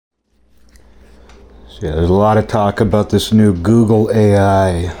Yeah, there's a lot of talk about this new Google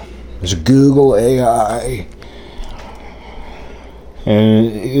AI. There's Google AI.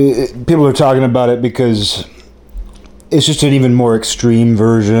 And people are talking about it because it's just an even more extreme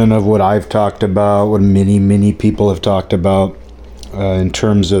version of what I've talked about, what many people have talked about in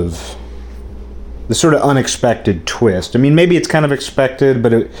terms of the sort of unexpected twist. I mean, maybe it's kind of expected,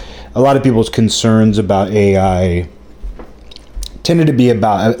 but a lot of people's concerns about AI tended to be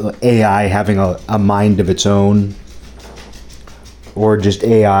about AI having a mind of its own, or just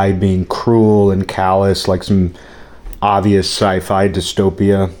AI being cruel and callous, like some obvious sci-fi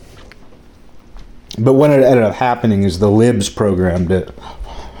dystopia. But what ended up happening is the libs programmed it.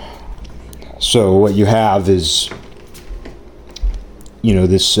 So what you have is,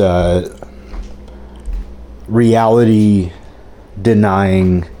 this reality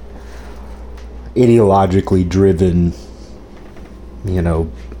denying, ideologically driven,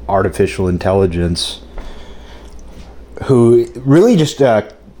 artificial intelligence who really just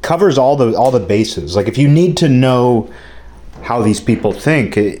covers all the bases. Like, if you need to know how these people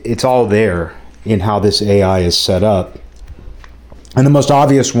think, it's all there in how this AI is set up. And the most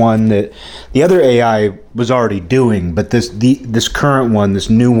obvious one that the other AI was already doing, but this current one, this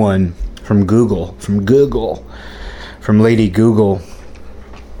new one from Lady Google,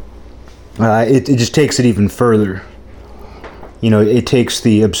 it just takes it even further. It takes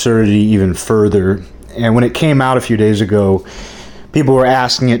the absurdity even further. And when it came out a few days ago, people were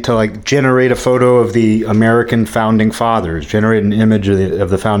asking it to generate a photo of the American founding fathers, generate an image of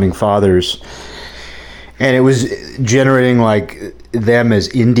the founding fathers. And it was generating them as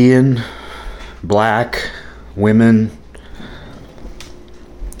Indian, black, women,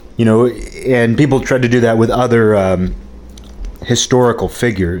 and people tried to do that with other historical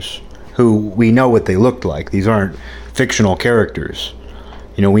figures who we know what they looked like. These aren't fictional characters.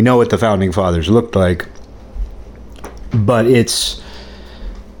 We know what the founding fathers looked like, but it's,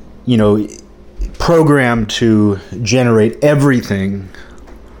 programmed to generate everything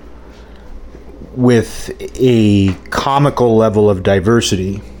with a comical level of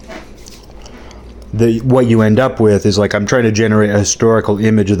diversity. What you end up with is I'm trying to generate a historical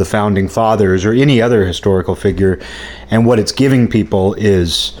image of the founding fathers or any other historical figure, and what it's giving people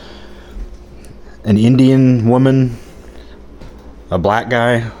is an Indian woman, a black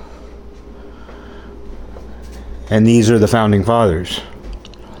guy, and these are the founding fathers.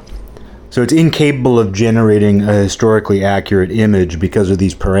 So it's incapable of generating a historically accurate image because of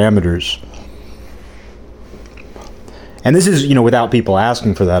these parameters. And this is, without people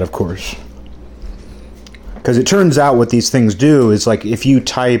asking for that, of course. Because it turns out what these things do is, if you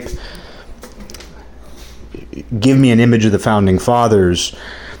type, give me an image of the founding fathers,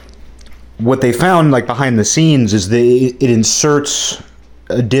 what they found, behind the scenes, is that it inserts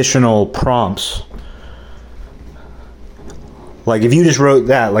additional prompts. If you just wrote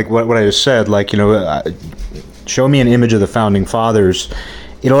that, what I just said, show me an image of the founding fathers,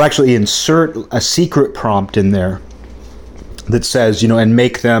 it'll actually insert a secret prompt in there that says, and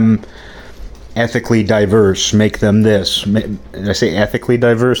make them ethically diverse, make them this. I say ethically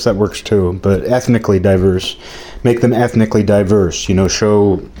diverse, that works too, but ethnically diverse. Make them ethnically diverse,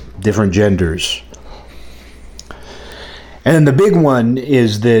 show different genders. And then the big one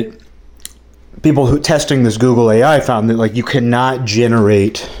is that people who testing this Google AI found that you cannot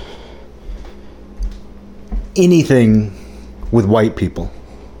generate anything with white people.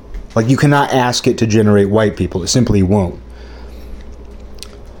 You cannot ask it to generate white people. It simply won't.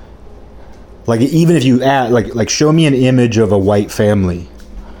 Even if you add, show me an image of a white family,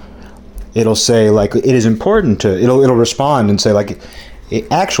 it'll say, it is important to, it'll respond and say,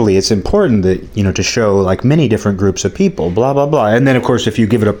 it's important that, to show, many different groups of people, blah, blah, blah. And then, of course, if you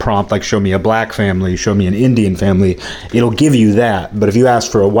give it a prompt, show me a black family, show me an Indian family, it'll give you that. But if you ask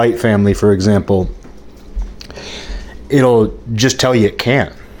for a white family, for example, it'll just tell you it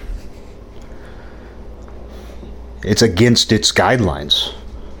can't. It's against its guidelines.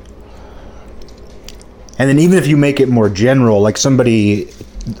 And then even if you make it more general, a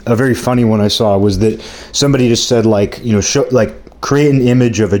very funny one I saw was that somebody just said, create an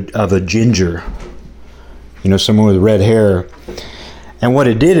image of a ginger, someone with red hair. And what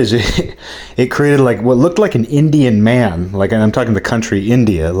it did is it created what looked like an Indian man, and I'm talking the country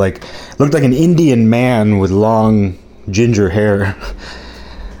India, looked like an Indian man with long ginger hair,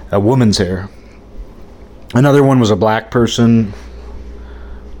 a woman's hair. Another one was a black person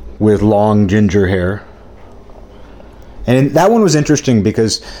with long ginger hair. And that one was interesting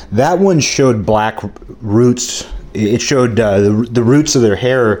because that one showed black roots. It showed the roots of their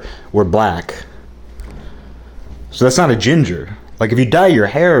hair were black. So that's not a ginger. If you dye your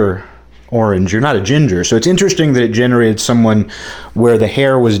hair orange. You're not a ginger. So it's interesting that it generated someone where the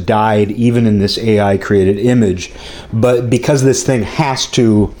hair was dyed even in this AI created image. But because this thing can't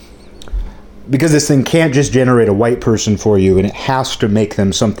just generate a white person for you, and it has to make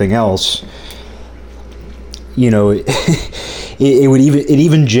them something else, it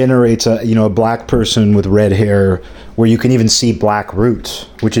even generates a black person with red hair where you can even see black roots,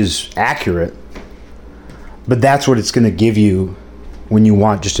 which is accurate. But that's what it's going to give you when you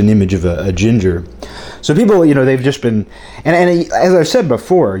want just an image of a ginger. So people, they've just been, and as I've said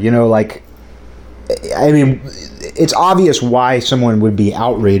before, it's obvious why someone would be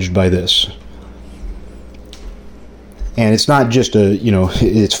outraged by this. And it's not just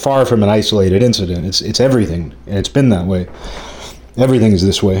it's far from an isolated incident. It's everything, and it's been that way. Everything is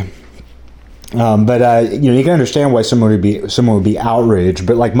this way. But you can understand why someone would be outraged.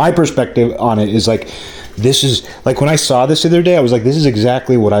 But like my perspective on it is like, this is like when I saw this the other day, I was like, this is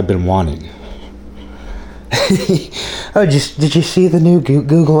exactly what I've been wanting. Oh, did you see the new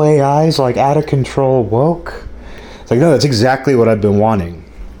Google AIs like out of control woke? It's like, no, that's exactly what I've been wanting.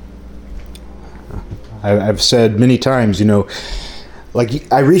 I've said many times,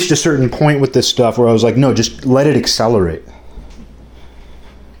 like I reached a certain point with this stuff where I was like, no, just let it accelerate.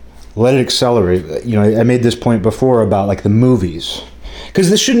 Let it accelerate. I made this point before about like the movies. Because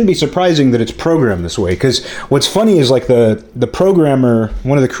this shouldn't be surprising that it's programmed this way. Because what's funny is like the programmer,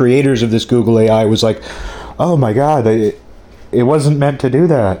 one of the creators of this Google AI was like, oh my God, it wasn't meant to do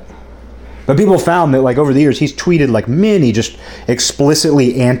that. But people found that like over the years, he's tweeted like many just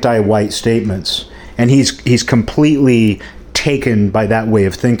explicitly anti-white statements. And he's completely taken by that way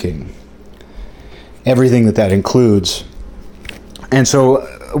of thinking. Everything that includes. And so,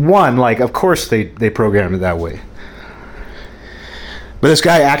 one, like, of course they programmed it that way. But this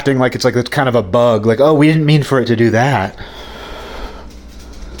guy acting like it's kind of a bug, like, oh, we didn't mean for it to do that.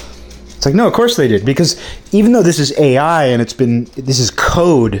 It's like, no, of course they did. Because even though this is AI and this is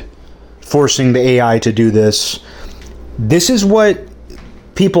code forcing the AI to do this, this is what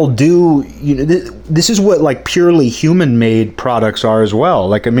people do. This is what like purely human-made products are as well.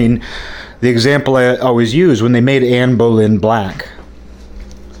 Like, I mean, the example I always use, when they made Anne Boleyn black.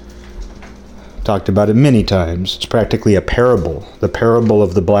 Talked about it many times. It's practically a parable. The parable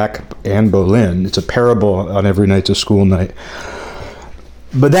of the black Anne Boleyn. It's a parable on every night's a school night.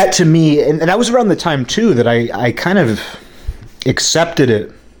 But that to me, and that was around the time too that I kind of accepted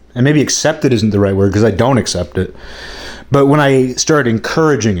it. And maybe accepted isn't the right word because I don't accept it. But when I started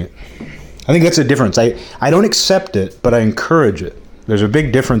encouraging it, I think that's a difference. I don't accept it, but I encourage it. There's a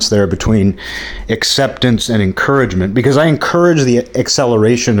big difference there between acceptance and encouragement, because I encourage the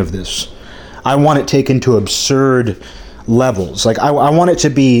acceleration of this. I want it taken to absurd levels. Like I want it to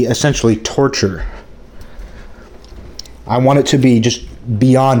be essentially torture. I want it to be just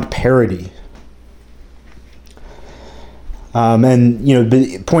beyond parody. And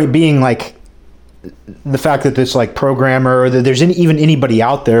the point being, like, the fact that this like programmer, or that there's even anybody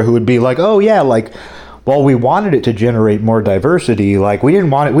out there who would be like, oh yeah, like, well, we wanted it to generate more diversity. Like we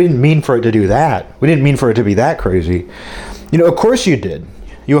didn't mean for it to do that. We didn't mean for it to be that crazy. Of course you did.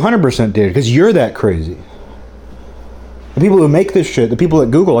 You 100% did, because you're that crazy. The people who make this shit, the people at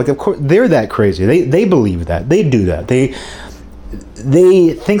Google, like, of course, they're that crazy. They believe that. They do that. They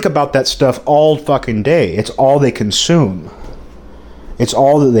think about that stuff all fucking day. It's all they consume. It's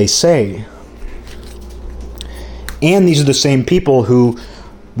all that they say. And these are the same people who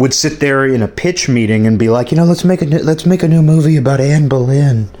would sit there in a pitch meeting and be like, let's make a new movie about Anne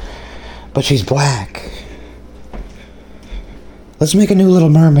Boleyn, but she's black. Let's make a new Little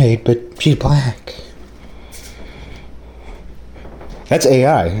Mermaid, but she's black. That's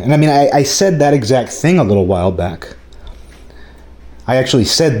AI. And I mean, I said that exact thing a little while back. I actually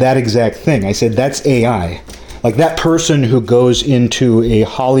said that exact thing. I said, that's AI. Like that person who goes into a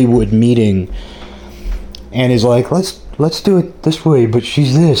Hollywood meeting and is like, let's do it this way, but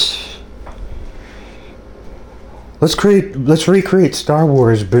she's this. Let's recreate Star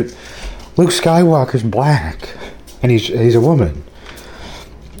Wars, but Luke Skywalker's black and he's a woman.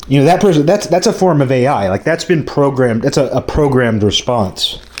 That person, that's a form of AI. Like that's been programmed. That's a programmed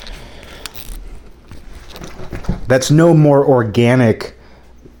response. That's no more organic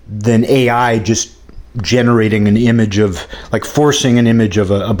than AI just generating an image of, like, forcing an image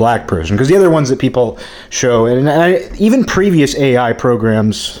of a black person. Because the other ones that people show, and even previous AI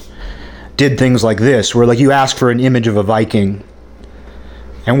programs did things like this, where like you ask for an image of a Viking,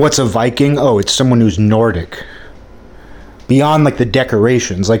 and what's a Viking? Oh, it's someone who's Nordic. Beyond like the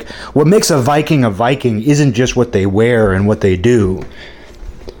decorations, like what makes a Viking isn't just what they wear and what they do.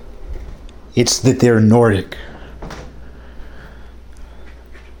 It's that they're Nordic.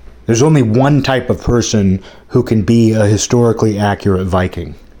 There's only one type of person who can be a historically accurate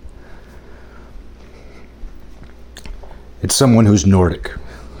Viking. It's someone who's Nordic.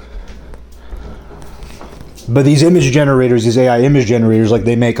 But these image generators, these AI image generators, like,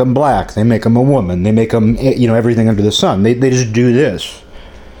 they make them black, they make them a woman, they make them, everything under the sun. They just do this.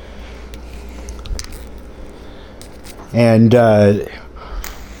 And,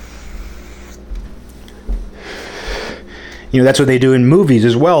 that's what they do in movies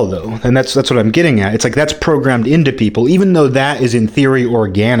as well, though. And that's what I'm getting at. It's like that's programmed into people. Even though that is in theory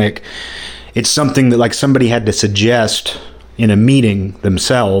organic, it's something that, like, somebody had to suggest in a meeting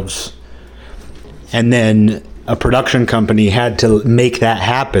themselves. And then a production company had to make that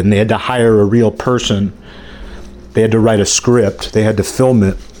happen. They had to hire a real person. They had to write a script. They had to film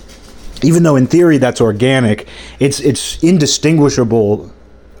it. Even though in theory that's organic, it's indistinguishable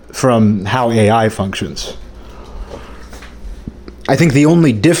from how AI functions. I think the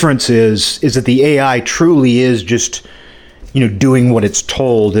only difference is that the AI truly is just, doing what it's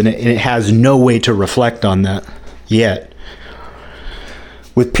told, and it has no way to reflect on that yet.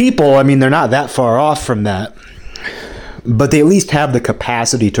 With people, they're not that far off from that, but they at least have the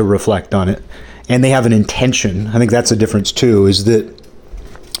capacity to reflect on it, and they have an intention. I think that's a difference too, is that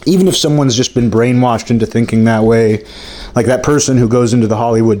even if someone's just been brainwashed into thinking that way, like that person who goes into the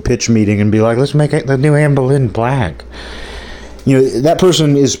Hollywood pitch meeting and be like, let's make the new Anne Boleyn black. That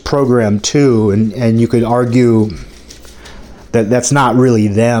person is programmed too, and you could argue that that's not really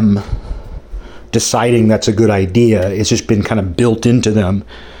them deciding that's a good idea. It's just been kind of built into them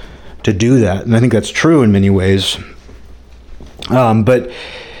to do that. And I think that's true in many ways. But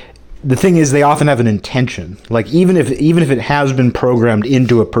the thing is, they often have an intention. Like, even if it has been programmed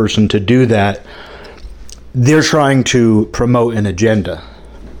into a person to do that, they're trying to promote an agenda.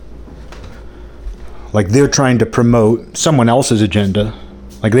 Like, they're trying to promote someone else's agenda.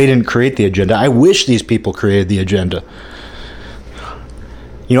 Like, they didn't create the agenda. I wish these people created the agenda.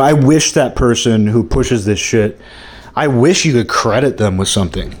 I wish that person who pushes this shit, I wish you could credit them with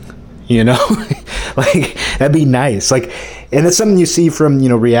something. Like, that'd be nice. Like, and it's something you see from,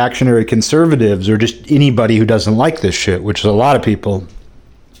 reactionary conservatives or just anybody who doesn't like this shit, which is a lot of people.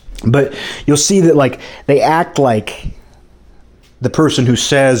 But you'll see that, like, they act like the person who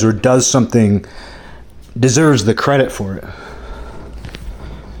says or does something deserves the credit for it.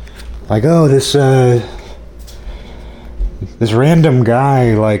 Like, oh, this random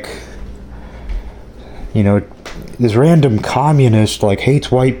guy, like, this random communist, like,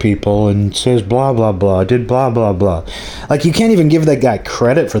 hates white people and says blah, blah, blah, did blah, blah, blah. Like, you can't even give that guy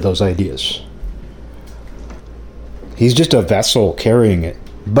credit for those ideas. He's just a vessel carrying it.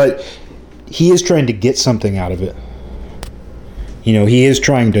 But he is trying to get something out of it. He is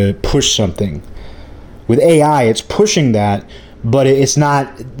trying to push something. With AI, it's pushing that, but it's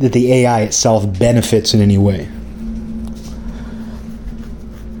not that the AI itself benefits in any way.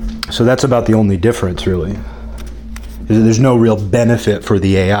 So that's about the only difference, really. Is that there's no real benefit for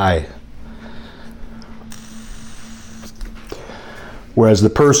the AI. Whereas the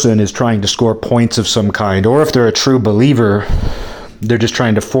person is trying to score points of some kind, or if they're a true believer, they're just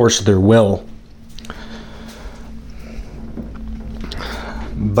trying to force their will.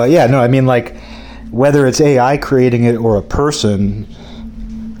 But yeah, no, like, whether it's AI creating it or a person,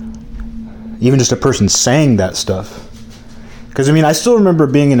 even just a person saying that stuff. Because, I still remember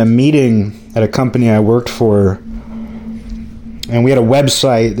being in a meeting at a company I worked for, and we had a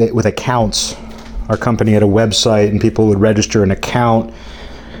website with accounts. Our company had a website, and people would register an account.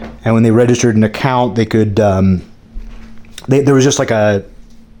 And when they registered an account, they could, there was just like a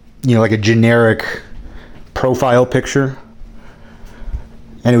generic profile picture.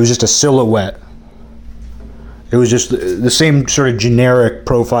 And it was just a silhouette. It was just the same sort of generic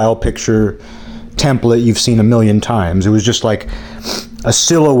profile picture template you've seen a million times. It was just like a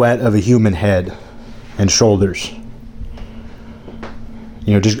silhouette of a human head and shoulders.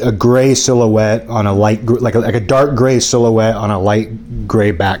 Just a gray silhouette on a light, like a dark gray silhouette on a light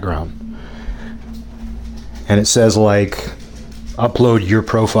gray background. And it says, like, upload your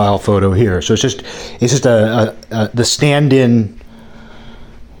profile photo here. So it's just the stand-in,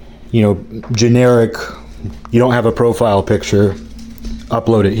 generic, you don't have a profile picture,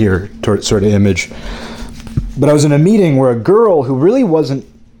 upload it here sort of image. But I was in a meeting where a girl who really wasn't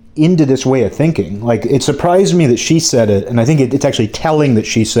into this way of thinking, like, it surprised me that she said it, and I think it's actually telling that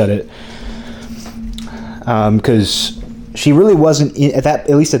she said it, because she really wasn't, at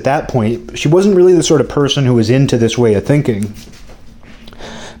least at that point, she wasn't really the sort of person who was into this way of thinking.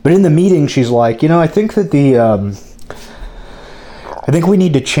 But in the meeting, she's like, I think that I think we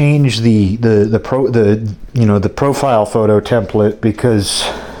need to change the profile photo template, because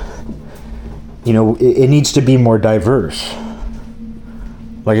it needs to be more diverse.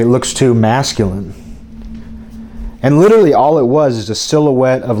 Like, it looks too masculine. And literally all it was is a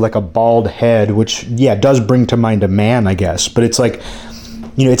silhouette of like a bald head, which, yeah, does bring to mind a man, I guess. But it's like,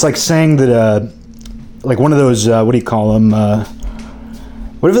 it's like saying that, like one of those, what do you call them?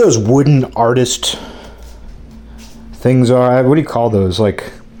 Whatever those wooden artist things are. What do you call those? Like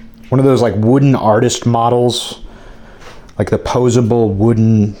one of those like wooden artist models, like the posable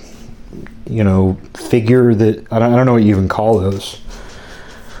wooden, figure that, I don't know what you even call those.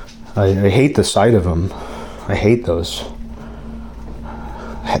 I hate the sight of them. I hate those.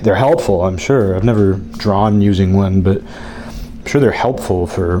 They're helpful, I'm sure. I've never drawn using one, but I'm sure they're helpful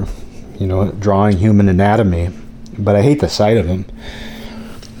for, drawing human anatomy. But I hate the sight of them.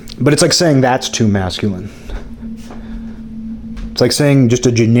 But it's like saying that's too masculine. It's like saying just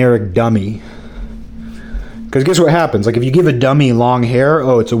a generic dummy. Because guess what happens? Like if you give a dummy long hair,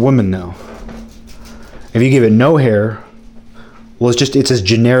 oh, it's a woman now. If you give it no hair, well, it's as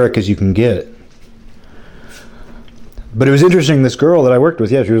generic as you can get. But it was interesting, this girl that I worked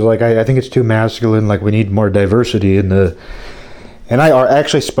with, yeah, she was like, I think it's too masculine, like we need more diversity in the... And I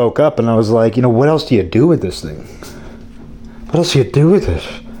actually spoke up and I was like, what else do you do with this thing? What else do you do with it?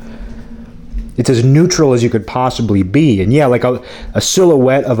 It's as neutral as you could possibly be. And yeah, like a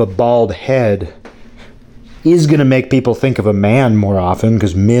silhouette of a bald head is going to make people think of a man more often,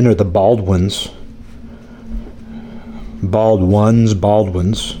 because men are the bald ones. Bald ones, bald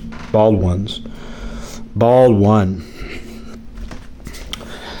ones, bald ones, bald one.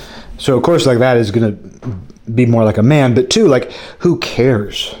 So of course, like that is going to be more like a man, but two, like who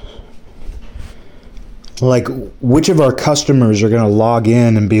cares? Like which of our customers are going to log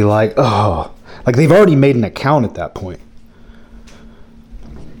in and be like, oh, like they've already made an account at that point.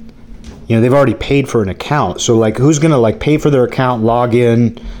 They've already paid for an account. So like who's going to like pay for their account, log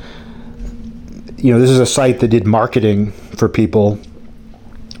in? This is a site that did marketing for people.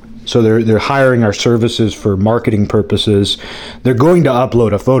 So they're hiring our services for marketing purposes. They're going to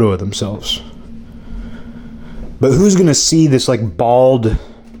upload a photo of themselves. But who's going to see this like bald,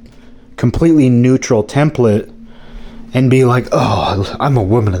 completely neutral template and be like, oh, I'm a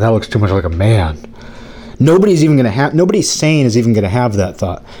woman and that looks too much like a man? Nobody sane is even going to have that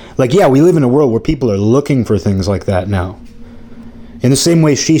thought. Like, yeah, we live in a world where people are looking for things like that now. In the same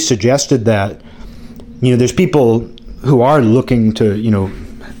way she suggested that, there's people who are looking to,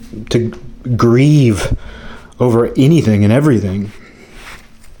 to grieve over anything and everything.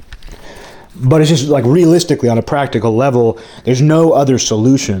 But it's just like realistically on a practical level, there's no other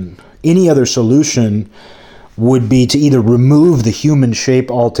solution. Any other solution would be to either remove the human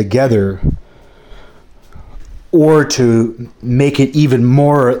shape altogether or to make it even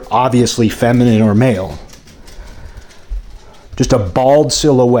more obviously feminine or male. Just a bald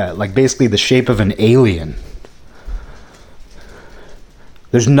silhouette, like basically the shape of an alien.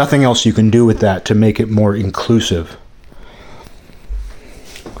 There's nothing else you can do with that to make it more inclusive.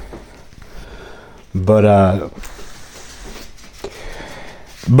 But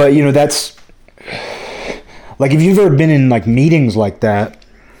that's like, if you've ever been in like meetings like that,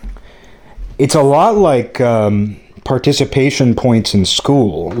 it's a lot like participation points in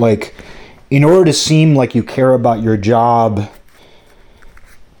school. Like, in order to seem like you care about your job,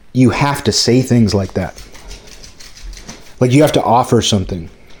 you have to say things like that. Like, you have to offer something.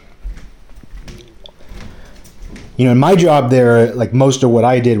 In my job there, like most of what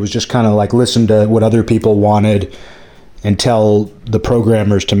I did was just kind of like listen to what other people wanted and tell the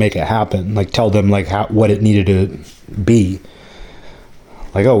programmers to make it happen. Like tell them like what it needed to be.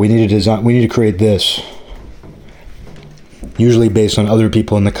 Like, oh, we need to create this. Usually based on other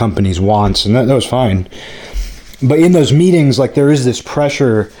people in the company's wants, and that was fine. But in those meetings, like there is this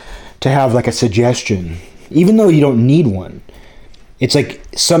pressure to have like a suggestion, even though you don't need one. It's like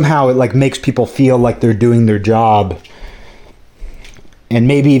somehow it like makes people feel like they're doing their job, and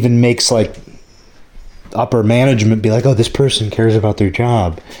maybe even makes like upper management be like, oh, this person cares about their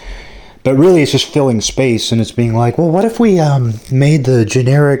job. But really it's just filling space, and it's being like, well, what if we made the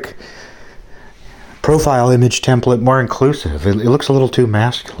generic profile image template more inclusive? It looks a little too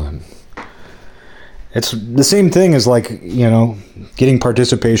masculine. It's the same thing as like, getting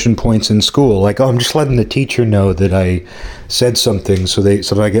participation points in school. Like, oh, I'm just letting the teacher know that I said something so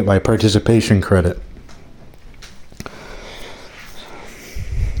that I get my participation credit.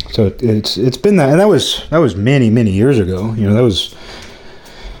 So it's been that, and that was many, many years ago. That was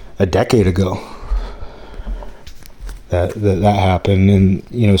a decade ago that happened.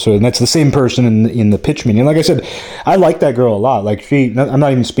 And so that's the same person in the pitch meeting. And like I said, I like that girl a lot. Like I'm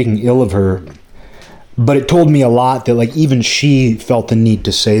not even speaking ill of her. But it told me a lot that like even she felt the need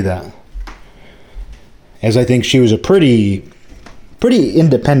to say that. as I think she was a pretty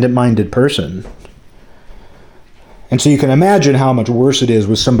independent-minded person. And so you can imagine how much worse it is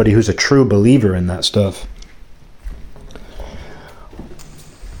with somebody who's a true believer in that stuff.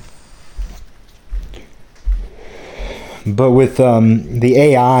 But with the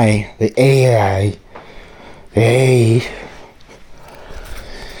AI,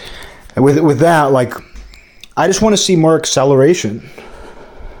 with that, like, I just want to see more acceleration.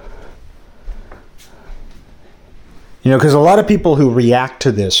 You know, because a lot of people who react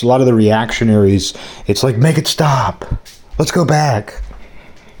to this, a lot of the reactionaries, it's like, make it stop. Let's go back.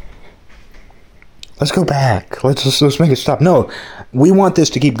 Let's go back. Let's make it stop. No, we want this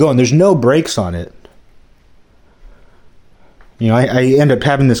to keep going. There's no brakes on it. You know, I end up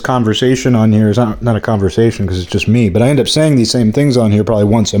having this conversation on here. It's not a conversation because it's just me, but I end up saying these same things on here probably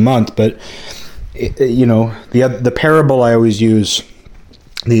once a month. But, you know, the parable I always use,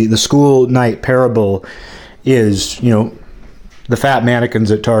 the school night parable is, you know, the fat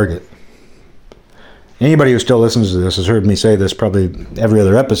mannequins at Target. Anybody who still listens to this has heard me say this probably every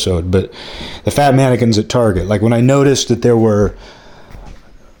other episode, but the fat mannequins at Target. Like, when I noticed that there were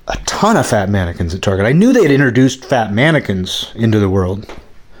a ton of fat mannequins at Target. I knew they had introduced fat mannequins into the world.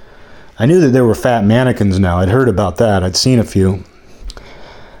 I knew that there were fat mannequins now. I'd heard about that. I'd seen a few.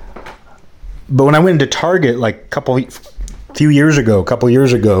 But when I went into Target like a couple years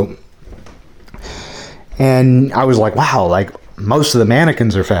ago, and I was like, wow, like most of the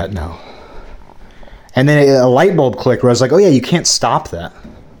mannequins are fat now. And then a light bulb clicked where I was like, oh yeah, you can't stop that.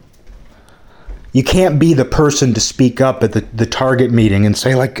 You can't be the person to speak up at the Target meeting and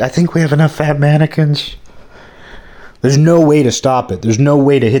say, like, I think we have enough fat mannequins. There's no way to stop it. There's no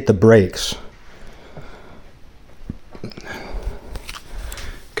way to hit the brakes.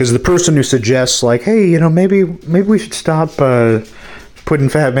 Because the person who suggests, like, hey, you know, maybe we should stop putting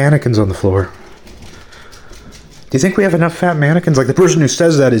fat mannequins on the floor. Do you think we have enough fat mannequins? Like, the person who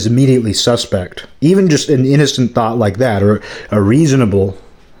says that is immediately suspect. Even just an innocent thought like that, or a reasonable,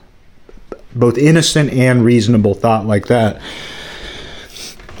 both innocent and reasonable thought like that.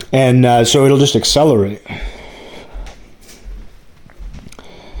 And so it'll just accelerate.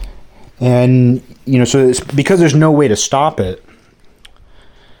 And, you know, so it's because there's no way to stop it.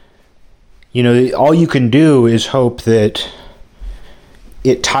 You know, all you can do is hope that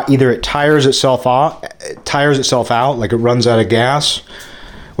either it tires itself out, like it runs out of gas,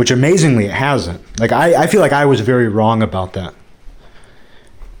 which amazingly it hasn't. Like, I feel like I was very wrong about that.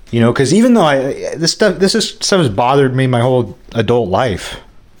 You know, because even though this stuff has bothered me my whole adult life.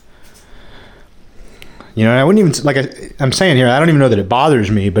 You know, I wouldn't even, like I'm saying here, I don't even know that it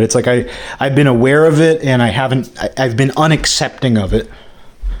bothers me, but it's like I've been aware of it, and I've been unaccepting of it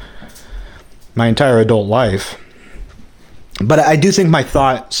my entire adult life. But I do think my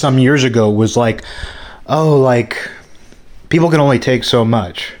thought some years ago was like, oh, like, people can only take so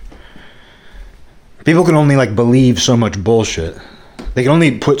much. People can only, like, believe so much bullshit. They can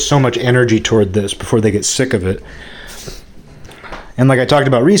only put so much energy toward this before they get sick of it. And like I talked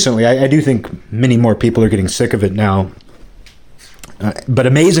about recently, I do think many more people are getting sick of it now. But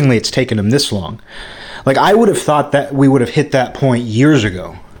amazingly, it's taken them this long. Like, I would have thought that we would have hit that point years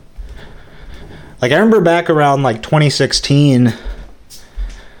ago. Like, I remember back around like 2016,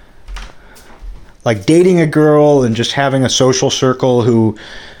 like dating a girl and just having a social circle who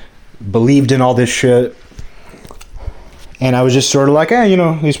believed in all this shit. And I was just sort of like, you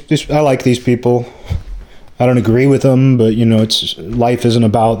know, I like these people. I don't agree with them, but, you know, life isn't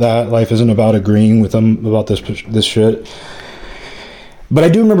about that. Life isn't about agreeing with them about this shit. But I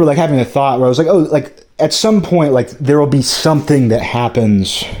do remember, like, having a thought where I was like, oh, like, at some point, like, there will be something that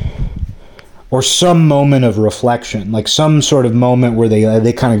happens, or some moment of reflection, like some sort of moment where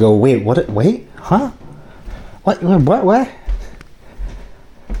they kind of go, wait, huh? What?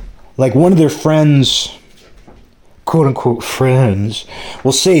 Like, one of their friends, quote-unquote friends,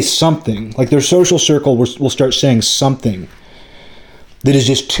 will say something. Like, their social circle will start saying something that is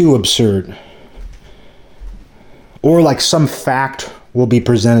just too absurd. Or, like, some fact will be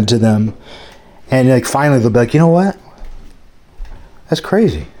presented to them, and, like, finally they'll be like, you know what? That's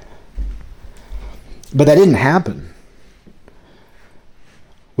crazy. But that didn't happen.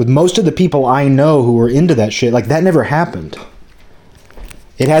 With most of the people I know who were into that shit, like, that never happened.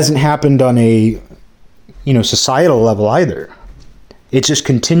 It hasn't happened on a, you know, societal level either. It just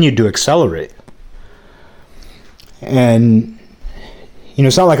continued to accelerate. And, you know,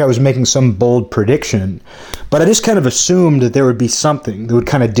 it's not like I was making some bold prediction, but I just kind of assumed that there would be something that would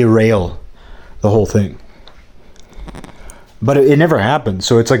kind of derail the whole thing. But it never happened.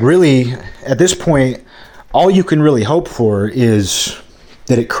 So it's like, really, at this point, all you can really hope for is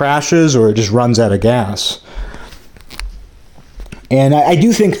that it crashes or it just runs out of gas. And I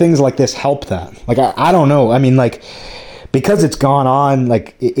do think things like this help that. Like, I don't know. I mean, like, because it's gone on,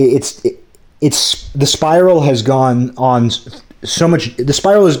 like, it's the spiral has gone on so much, the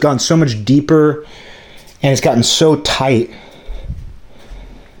spiral has gone so much deeper, and it's gotten so tight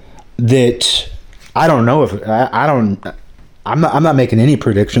that I don't know if I'm not making any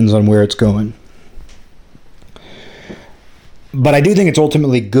predictions on where it's going. But I do think it's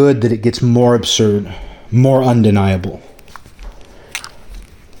ultimately good that it gets more absurd, more undeniable.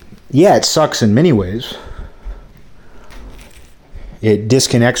 Yeah, it sucks in many ways. It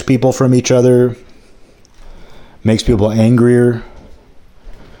disconnects people from each other, makes people angrier.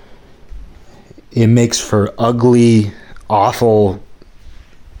 It makes for ugly, awful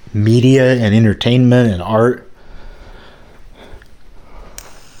media and entertainment and art.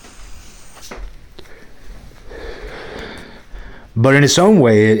 But in its own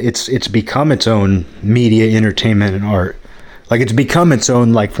way, it's become its own media, entertainment, and art. Like, it's become its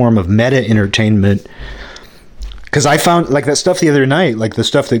own, like, form of meta entertainment. Because I found, like, that stuff the other night, like the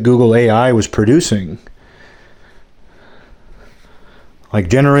stuff that Google AI was producing. Like,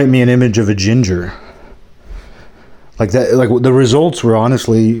 generate me an image of a ginger. Like that, like, the results were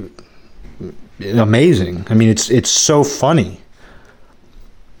honestly amazing. I mean, it's so funny.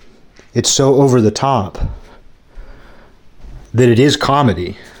 It's so over the top that it is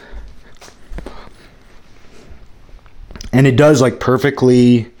comedy. And it does, like,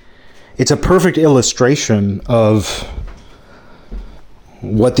 perfectly, it's a perfect illustration of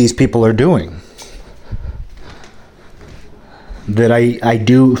what these people are doing. That I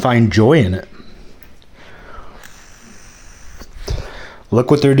do find joy in it. Look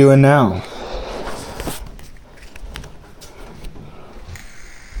what they're doing now.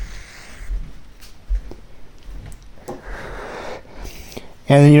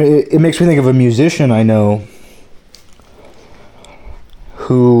 And, you know, it makes me think of a musician I know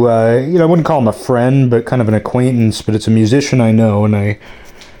who, you know, I wouldn't call him a friend, but kind of an acquaintance, but it's a musician I know. And I,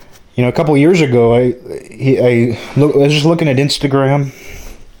 you know, a couple of years ago, I was just looking at Instagram,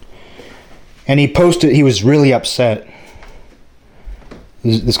 and he posted, he was really upset.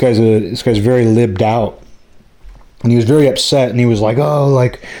 This guy's very libbed out, and he was very upset, and he was like, oh,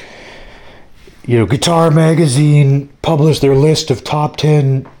 like, you know, Guitar Magazine published their list of top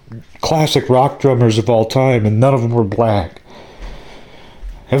 10 classic rock drummers of all time, and none of them were black.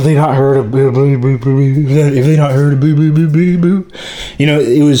 Have they not heard of boo boo boo boo? Have they not heard of boo boo boo boo boo? You know,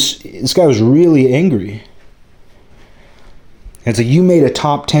 this guy was really angry. It's like, you made a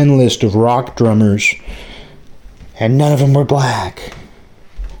top 10 list of rock drummers, and none of them were black.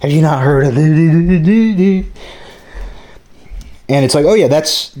 Have you not heard of it? And it's like, oh yeah,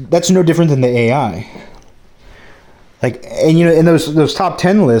 that's no different than the AI. Like, and you know, in those top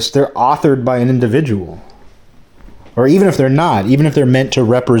 10 lists, they're authored by an individual. Or even if they're not, even if they're meant to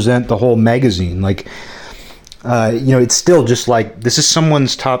represent the whole magazine, like, you know, it's still just like, this is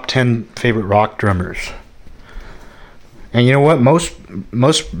someone's top 10 favorite rock drummers. And you know what?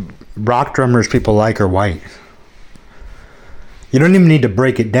 Most rock drummers people like are white. You don't even need to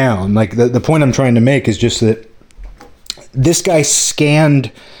break it down. Like, the point I'm trying to make is just that this guy scanned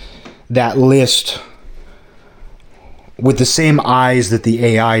that list with the same eyes that the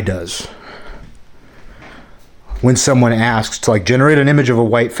AI does. When someone asks to, like, generate an image of a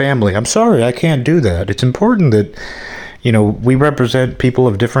white family, I'm sorry, I can't do that. It's important that, you know, we represent people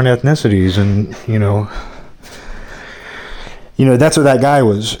of different ethnicities, and, you know, that's what that guy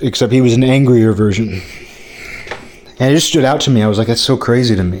was, except he was an angrier version. And it just stood out to me. I was like, that's so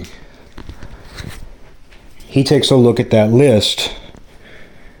crazy to me. He takes a look at that list,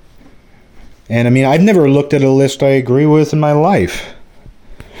 and I mean, I've never looked at a list I agree with in my life.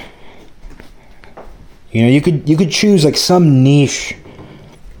 You know, you could choose, like, some niche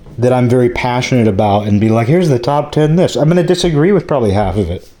that I'm very passionate about and be like, here's the top 10 list. I'm going to disagree with probably half of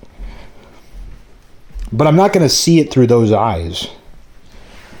it. But I'm not going to see it through those eyes.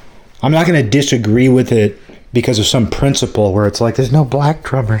 I'm not going to disagree with it because of some principle where it's like, there's no black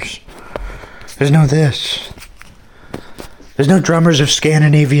drummers. There's no this. There's no drummers of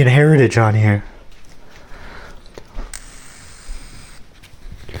Scandinavian heritage on here.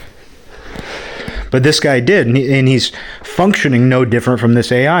 But this guy did, and he's functioning no different from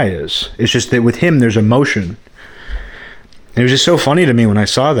this AI is. It's just that with him, there's emotion. And it was just so funny to me when I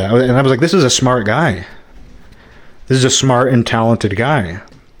saw that. And I was like, this is a smart guy. This is a smart and talented guy.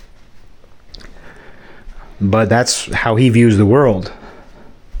 But that's how he views the world.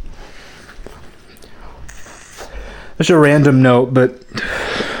 Just a random note, but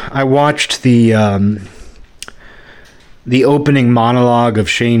I watched the the opening monologue of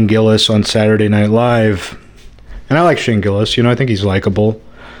Shane Gillis on Saturday Night Live. And I like Shane Gillis, I think he's likable.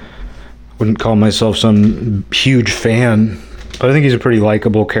 Wouldn't call myself some huge fan, but I think he's a pretty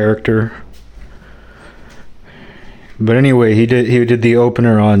likable character. But anyway, he did the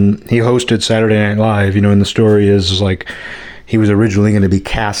opener he hosted Saturday Night Live, and the story is like he was originally going to be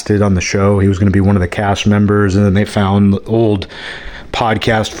casted on the show. He was going to be one of the cast members, and then they found old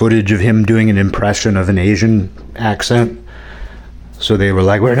podcast footage of him doing an impression of an Asian accent. So they were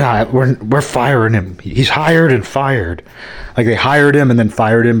like, we're firing him. He's hired and fired. Like they hired him and then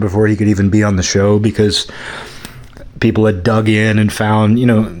fired him before he could even be on the show because people had dug in and found,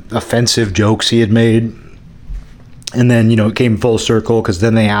 offensive jokes he had made. And then, it came full circle because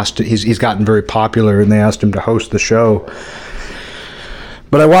then they asked, he's gotten very popular and they asked him to host the show.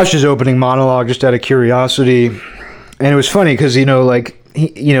 But I watched his opening monologue just out of curiosity. And it was funny because,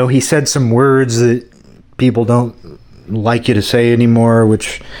 he said some words that people don't like you to say anymore,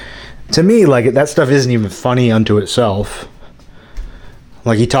 which to me, like, that stuff isn't even funny unto itself.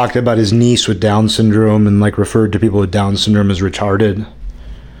 Like, he talked about his niece with Down syndrome and, like, referred to people with Down syndrome as retarded.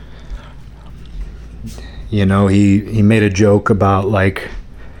 He made a joke about, like,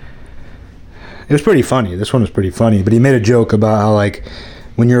 it was pretty funny. This one was pretty funny, but he made a joke about how, like,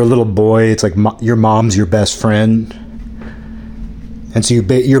 when you're a little boy, it's like your mom's your best friend. And so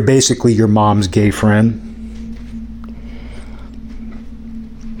you're basically your mom's gay friend.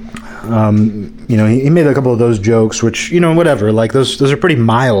 He made a couple of those jokes, which, whatever, like those are pretty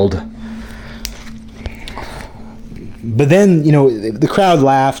mild. But then, the crowd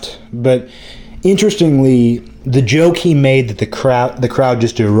laughed, but interestingly, the joke he made that the crowd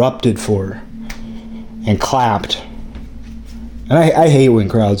just erupted for and clapped. And I hate when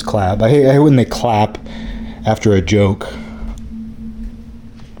crowds clap. I hate when they clap after a joke.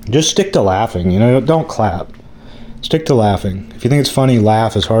 Just stick to laughing, don't clap. Stick to laughing. If you think it's funny,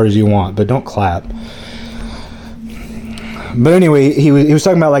 laugh as hard as you want, but don't clap. But anyway, he was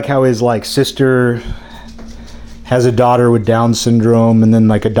talking about like how his like sister has a daughter with Down syndrome and then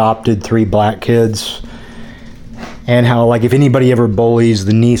like adopted 3 black kids. And how like if anybody ever bullies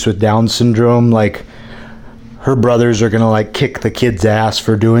the niece with Down syndrome, like her brothers are going to like kick the kid's ass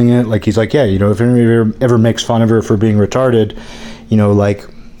for doing it. Like he's like, yeah, if anybody ever makes fun of her for being retarded, like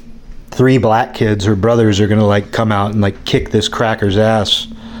 3 black kids, her brothers are going to like come out and like kick this cracker's ass.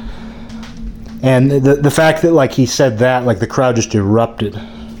 And the fact that like he said that, like the crowd just erupted.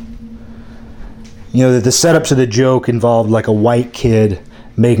 That the setup to the joke involved like a white kid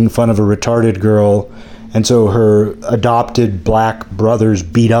making fun of a retarded girl, and so her adopted black brothers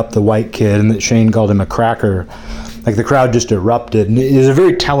beat up the white kid, and that Shane called him a cracker. Like the crowd just erupted, and it was a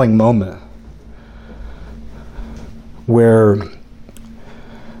very telling moment where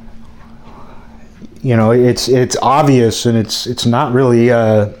it's obvious, and it's not really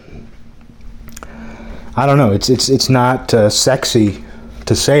I don't know, it's not sexy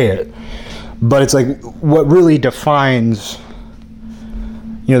to say it, but it's like what really defines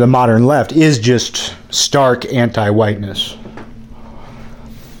the modern left is just stark anti-whiteness.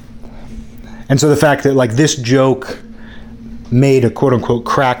 And so the fact that like this joke made a quote-unquote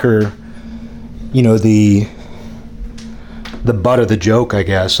cracker the butt of the joke, I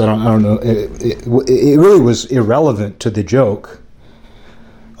guess. I don't know. It really was irrelevant to the joke.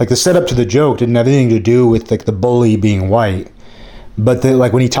 Like the setup to the joke didn't have anything to do with like the bully being white, but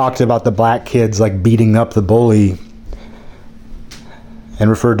like when he talked about the black kids like beating up the bully and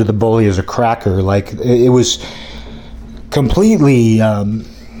referred to the bully as a cracker, like it was completely.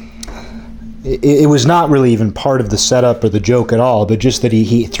 It was not really even part of the setup or the joke at all, but just that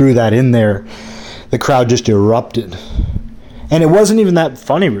he threw that in there, the crowd just erupted. And it wasn't even that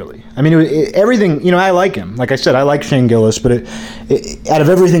funny, really. I mean, everything, I like him. Like I said, I like Shane Gillis, but out of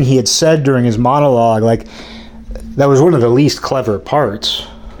everything he had said during his monologue, like, that was one of the least clever parts.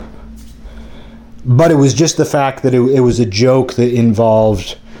 But it was just the fact that it was a joke that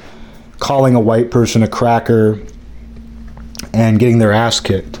involved calling a white person a cracker and getting their ass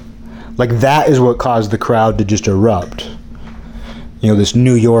kicked. Like, that is what caused the crowd to just erupt. This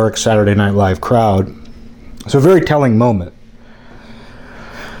New York Saturday Night Live crowd. So a very telling moment.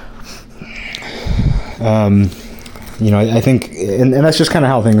 I think, and that's just kind of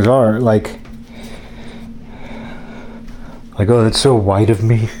how things are. Like, oh, that's so white of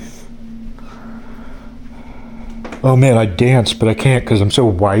me. Oh man, I dance, but I can't because I'm so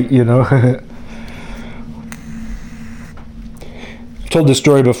white, I've told this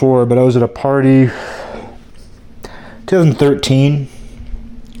story before, but I was at a party, 2013.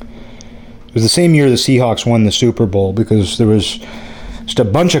 It was the same year the Seahawks won the Super Bowl, because there was just a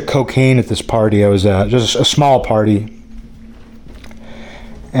bunch of cocaine at this party I was at, just a small party.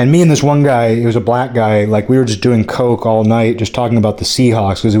 And me and this one guy, he was a black guy, like we were just doing coke all night, just talking about the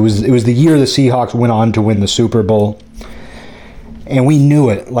Seahawks, because it was the year the Seahawks went on to win the Super Bowl. And we knew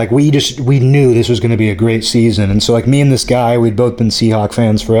it. Like we knew this was going to be a great season. And so like me and this guy, we'd both been Seahawk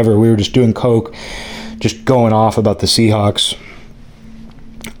fans forever. We were just doing coke, just going off about the Seahawks.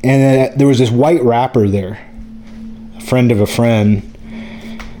 And then there was this white rapper there, a friend of a friend.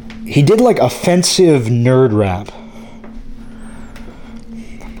 He did like offensive nerd rap.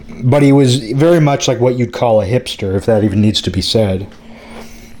 But he was very much like what you'd call a hipster, if that even needs to be said.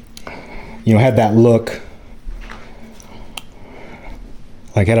 You know, had that look.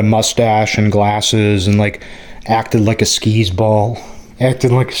 Like had a mustache and glasses and like acted like a skis ball.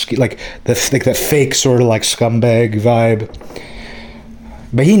 Acted like that fake sort of like scumbag vibe.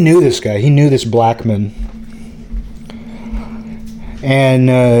 But he knew this guy. He knew this Blackman. And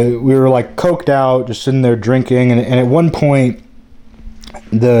we were like coked out, just sitting there drinking. And at one point,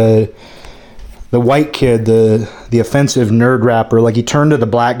 the white kid, the offensive nerd rapper, like he turned to the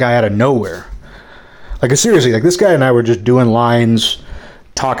black guy out of nowhere. Like seriously, like this guy and I were just doing lines,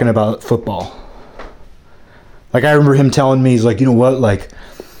 talking about football. Like I remember him telling me, he's like, you know what, like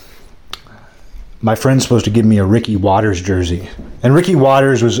my friend's supposed to give me a Ricky Watters jersey. And Ricky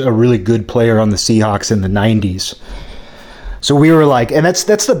Watters was a really good player on the Seahawks in the 90s. So we were like, and that's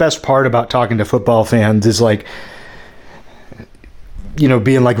the best part about talking to football fans is like, you know,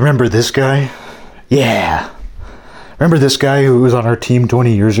 being like, remember this guy? Yeah. Remember this guy who was on our team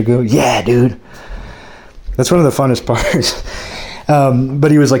 20 years ago? Yeah, dude. That's one of the funnest parts.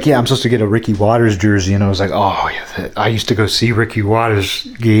 But he was like, yeah, I'm supposed to get a Ricky Watters jersey. And I was like, oh, yeah, I used to go see Ricky Watters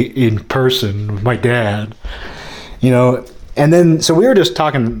in person with my dad. You know, and then, so we were just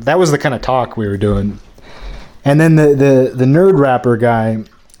talking, that was the kind of talk we were doing. And then the nerd rapper guy,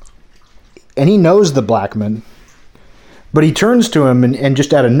 and he knows the Blackman, but he turns to him and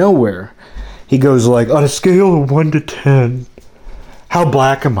just out of nowhere, he goes like, on a scale of 1 to 10, how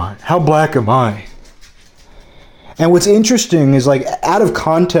black am I? How black am I? And what's interesting is, like, out of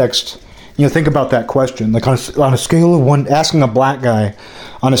context, you know, think about that question. Like, on a scale of 1, asking a black guy,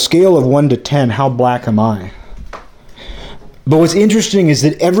 on a scale of 1 to 10, how black am I? But what's interesting is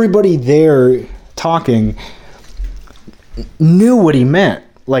that everybody there talking knew what he meant.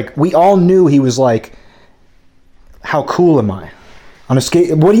 Like, we all knew he was like, how cool am I? On a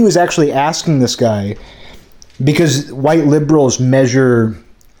scale, what he was actually asking this guy, because white liberals measure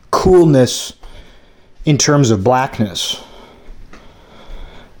coolness in terms of blackness,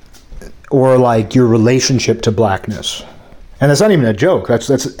 or like your relationship to blackness. And that's not even a joke.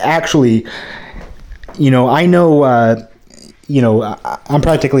 That's actually, you know, I know, you know, I'm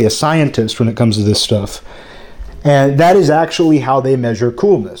practically a scientist when it comes to this stuff. And that is actually how they measure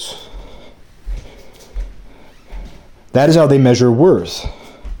coolness. That is how they measure worth.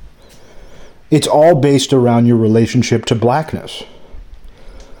 It's all based around your relationship to blackness.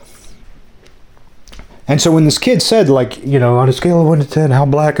 And so when this kid said, like, you know, on a scale of 1 to 10, how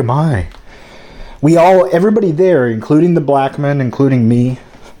black am I? Everybody there, including the black men, including me,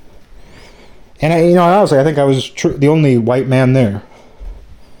 and I, you know, honestly, I think I was the only white man there.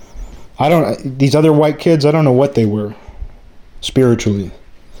 These other white kids, I don't know what they were, spiritually.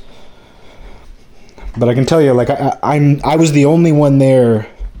 But I can tell you, like, I was the only one there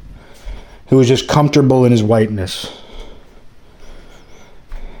who was just comfortable in his whiteness.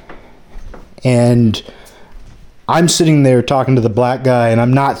 And I'm sitting there talking to the black guy, and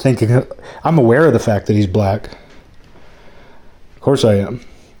I'm not thinking, I'm aware of the fact that he's black. Of course I am.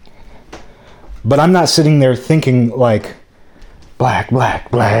 But I'm not sitting there thinking like, black,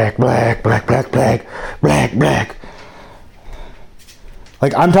 black, black, black, black, black, black, black, black.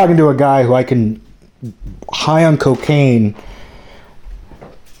 Like, I'm talking to a guy who I can, high on cocaine,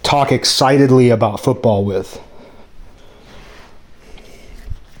 talk excitedly about football with.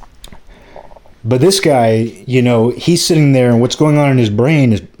 But this guy, you know, he's sitting there, and what's going on in his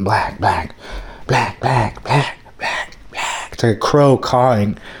brain is black, black, black, black, black, black, black. It's like a crow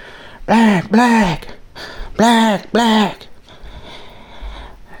cawing. Black, black, black, black.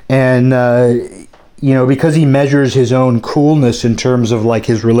 And, you know, because he measures his own coolness in terms of, like,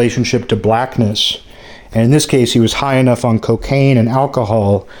 his relationship to blackness, and in this case, he was high enough on cocaine and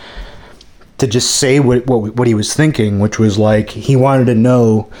alcohol to just say what he was thinking, which was, like, he wanted to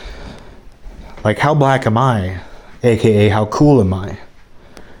know, like, how black am I? AKA, how cool am I?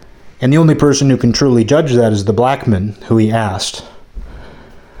 And the only person who can truly judge that is the black man who he asked.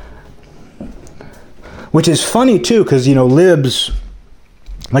 Which is funny, too, because, you know, libs,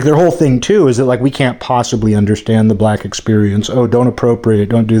 like, their whole thing, too, is that, like, we can't possibly understand the black experience. Oh, don't appropriate,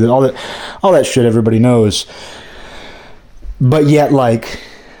 don't do that. All that shit everybody knows. But yet, like,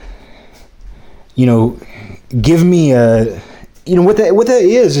 you know, give me a, you know, what that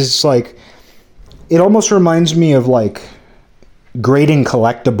is it's like, it almost reminds me of like grading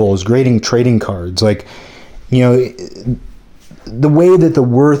collectibles, grading trading cards. Like, you know, the way that the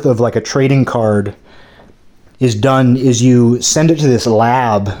worth of like a trading card is done is you send it to this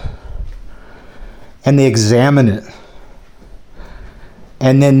lab and they examine it,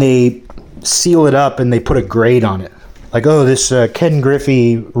 and then they seal it up and they put a grade on it. Like, oh, this Ken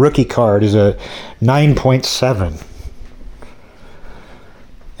Griffey rookie card is a 9.7.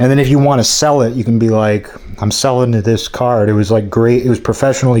 And then if you want to sell it, you can be like, I'm selling this card. It was like great. It was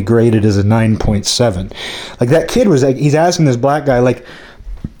professionally graded as a 9.7. Like, that kid was like, he's asking this black guy, like,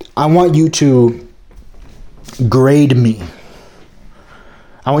 I want you to grade me.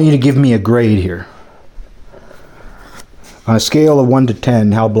 I want you to give me a grade here. On a scale of 1 to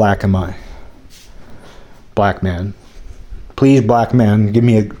 10, how black am I? Black man. Please, black man, give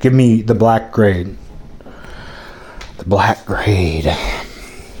me the black grade. The black grade.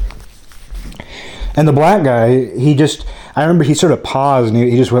 And the black guy, I remember he sort of paused and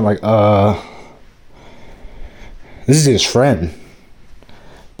he just went like, this is his friend.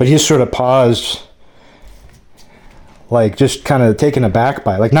 But he just sort of paused, like just kind of taken aback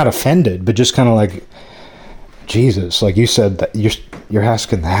by it, like not offended, but just kind of like, Jesus, like you said that you're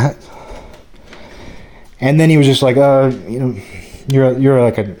asking that? And then he was just like, you know, you're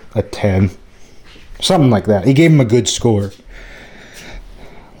like a 10. Something like that. He gave him a good score.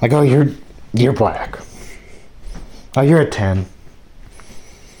 Like, oh, you're black. Oh, you're a 10.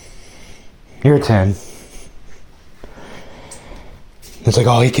 You're a 10. It's like,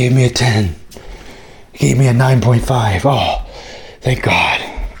 oh, he gave me a 10. He gave me a 9.5. Oh, thank God.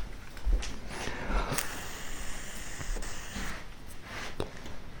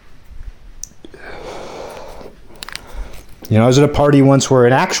 You know, I was at a party once where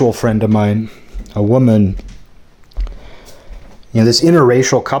an actual friend of mine, a woman, you know, this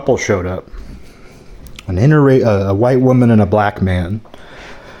interracial couple showed up. A white woman and a black man.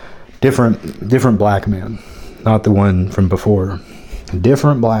 Different black man. Not the one from before. A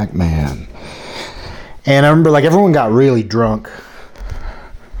different black man. And I remember, like, everyone got really drunk.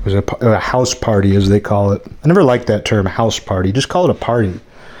 It was a house party, as they call it. I never liked that term, house party. Just call it a party.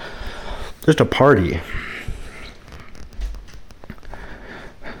 Just a party.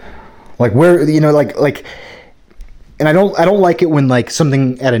 Like, where, you know, like, and I don't like it when, like,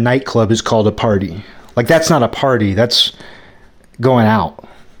 something at a nightclub is called a party. Like, that's not a party. That's going out.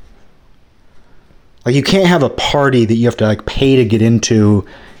 Like, you can't have a party that you have to, like, pay to get into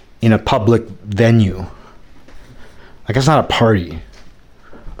in a public venue. Like, that's not a party.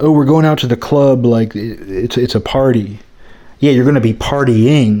 Oh, we're going out to the club. Like, it's a party. Yeah, you're going to be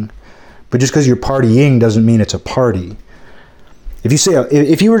partying, but just because you're partying doesn't mean it's a party.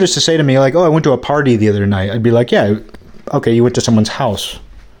 If you were just to say to me, like, oh, I went to a party the other night, I'd be like, yeah, okay, you went to someone's house.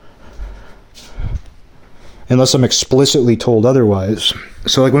 Unless I'm explicitly told otherwise.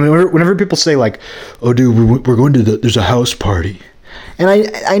 So, like, whenever people say, like, oh, dude, we're going to there's a house party. And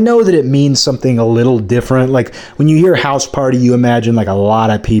I know that it means something a little different. Like, when you hear house party, you imagine, like, a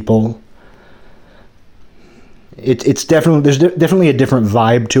lot of people. There's definitely a different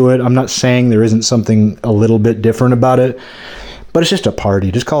vibe to it. I'm not saying there isn't something a little bit different about it. But it's just a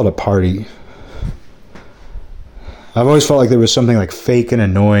party. Just call it a party. I've always felt like there was something like fake and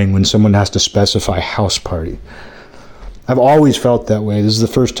annoying when someone has to specify house party. I've always felt that way. This is the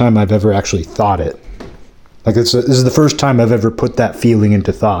first time I've ever actually thought it. Like, this is the first time I've ever put that feeling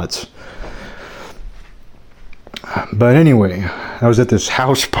into thoughts. But anyway, I was at this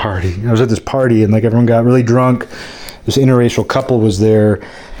house party. I was at this party and, like, everyone got really drunk. This interracial couple was there.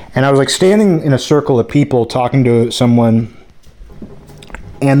 And I was, like, standing in a circle of people talking to someone.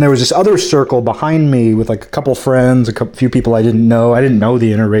 And there was this other circle behind me with, like, a couple friends, few people I didn't know. I didn't know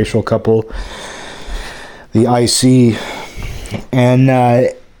the interracial couple, the IC. And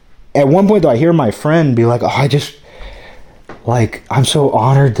at one point, though, I hear my friend be like, oh, I'm so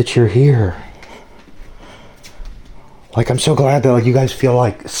honored that you're here. Like, I'm so glad that, like, you guys feel,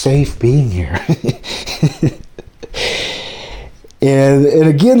 like, safe being here. and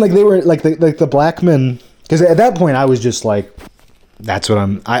again, like, they were, like, the black men, because at that point, I was just like, that's what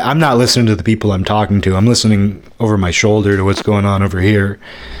I'm not listening to the people I'm talking to. I'm listening over my shoulder to what's going on over here.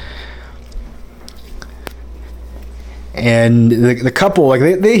 And the couple, like,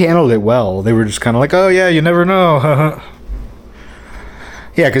 they handled it well. They were just kind of like, oh, yeah, you never know.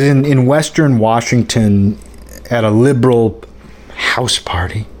 Yeah, because in Western Washington, at a liberal house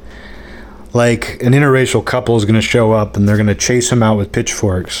party, like, an interracial couple is going to show up and they're going to chase them out with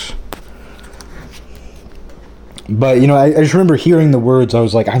pitchforks. But, you know, I just remember hearing the words. I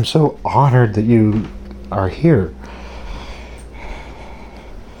was like, I'm so honored that you are here.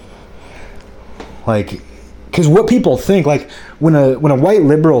 Like, because what people think, like, when a white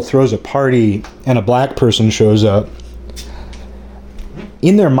liberal throws a party and a black person shows up,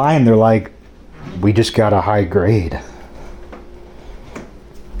 in their mind, they're like, we just got a high grade.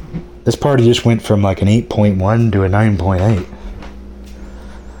 This party just went from like an 8.1 to a 9.8.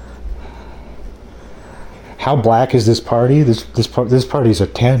 How black is this party? This party's a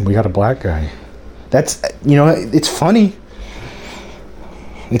 10. We got a black guy. That's, you know, it's funny.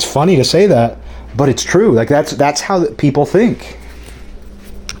 It's funny to say that, but it's true. Like, that's how people think.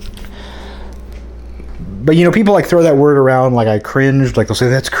 But, you know, people like throw that word around like I cringed. Like, they'll say,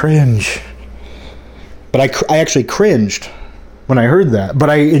 that's cringe. But I actually cringed when I heard that. But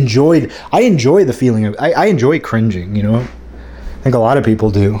I enjoy the feeling of, I enjoy cringing, you know. I think a lot of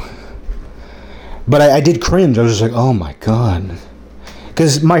people do. But I did cringe. I was just like, oh my God.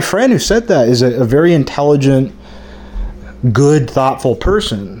 Because my friend who said that is a very intelligent, good, thoughtful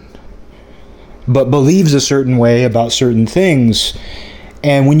person. But believes a certain way about certain things.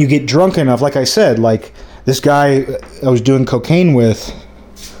 And when you get drunk enough, like I said, like this guy I was doing cocaine with,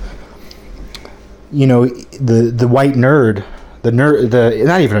 you know, the white nerd,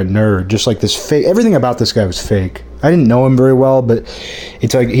 not even a nerd, just like this fake, everything about this guy was fake. I didn't know him very well, but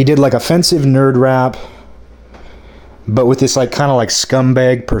it's like he did like offensive nerd rap, but with this like kind of like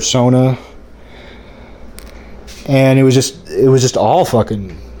scumbag persona. And it was just all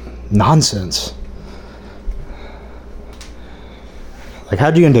fucking nonsense. Like,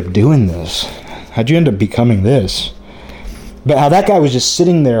 how'd you end up doing this? How'd you end up becoming this? But how that guy was just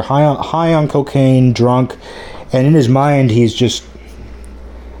sitting there high on cocaine, drunk, and in his mind he's just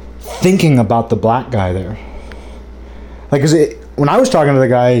thinking about the black guy there. Like, when I was talking to the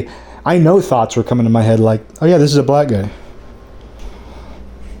guy, I know thoughts were coming to my head like, oh yeah, this is a black guy.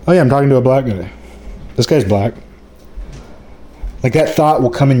 Oh yeah, I'm talking to a black guy. This guy's black. Like, that thought will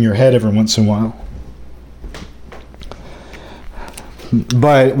come in your head every once in a while.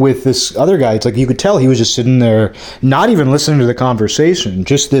 But with this other guy, it's like you could tell he was just sitting there, not even listening to the conversation.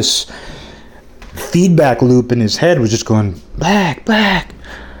 Just this feedback loop in his head was just going, black, black,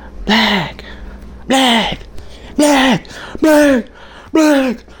 black, black, black, black,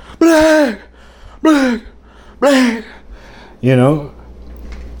 black, black, black, black. You know?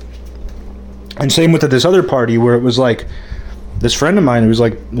 And same with this other party where it was like, this friend of mine, it was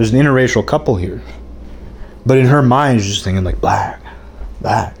like, there's an interracial couple here. But in her mind, she's just thinking like, black,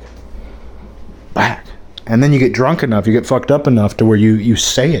 black, black. And then you get drunk enough, you get fucked up enough to where you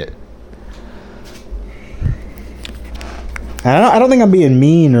say it. And I don't think I'm being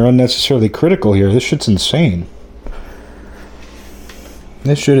mean or unnecessarily critical here. This shit's insane.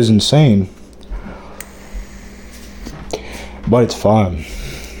 This shit is insane. But it's fun.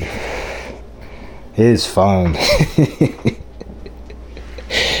 It is fun.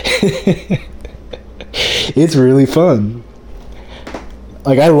 It's really fun.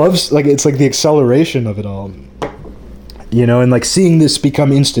 Like, I love, like, it's like the acceleration of it all. You know, and like seeing this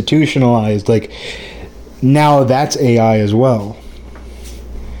become institutionalized, like, now that's AI as well.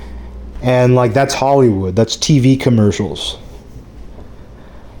 And like, that's Hollywood, that's TV commercials.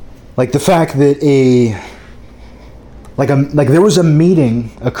 Like the fact that there was a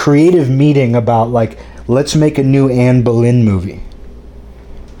meeting, a creative meeting about like, let's make a new Anne Boleyn movie.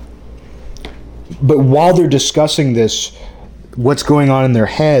 But while they're discussing this, what's going on in their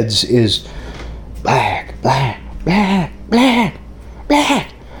heads is black, black, black, black,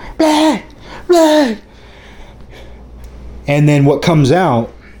 black, black, black. And then what comes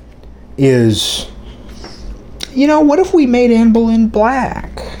out is, you know, what if we made Anne Boleyn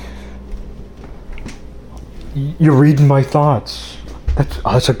black? You're reading my thoughts.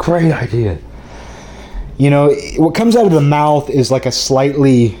 That's a great idea. You know, what comes out of the mouth is like a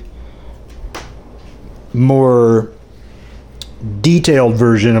slightly more detailed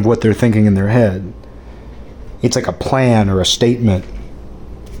version of what they're thinking in their head. It's like a plan or a statement.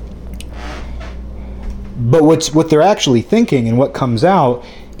 But what they're actually thinking and what comes out,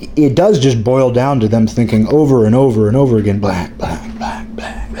 it does just boil down to them thinking over and over and over again, black, black, black,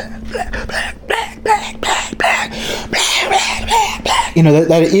 black, black, black, black, black, black, black, black, black, black, black, black. You know,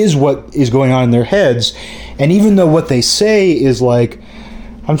 that is what is going on in their heads. And even though what they say is like,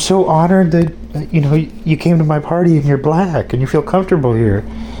 I'm so honored that, you know, you came to my party and you're black and you feel comfortable here.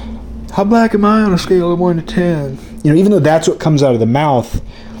 How black am I on a scale of 1 to 10? You know, even though that's what comes out of the mouth,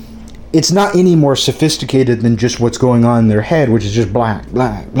 it's not any more sophisticated than just what's going on in their head, which is just black,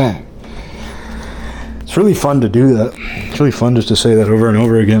 black, black. It's really fun to do that. It's really fun just to say that over and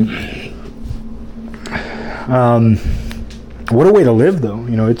over again. What a way to live, though.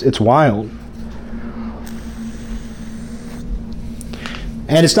 It's wild.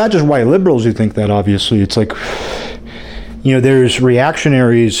 And it's not just white liberals who think that, obviously. It's like, there's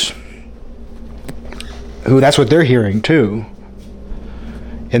reactionaries who that's what they're hearing, too.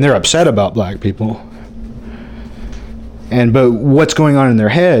 And they're upset about black people. But what's going on in their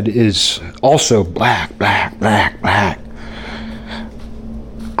head is also black, black, black, black.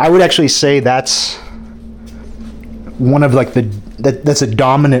 I would actually say that's one of that's a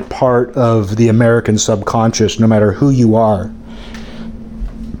dominant part of the American subconscious, no matter who you are.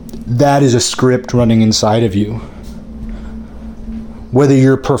 That is a script running inside of you. Whether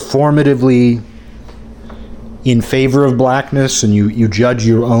you're performatively in favor of blackness and you judge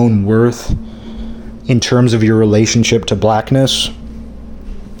your own worth in terms of your relationship to blackness,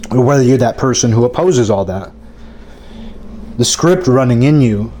 or whether you're that person who opposes all that, the script running in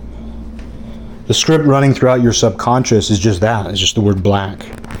you, the script running throughout your subconscious is just that. It's just the word black.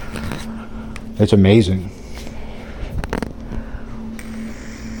 It's amazing.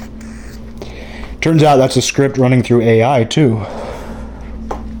 Turns out that's a script running through AI too.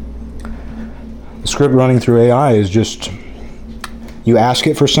 The script running through AI is just, you ask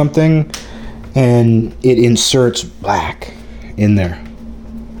it for something and it inserts black in there.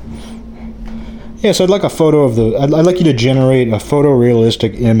 Yes, I'd like a photo of I'd like you to generate a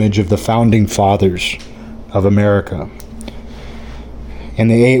photorealistic image of the founding fathers of America.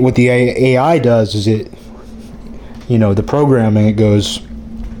 And what the AI does is the programming, it goes,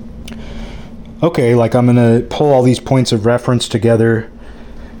 okay, I'm going to pull all these points of reference together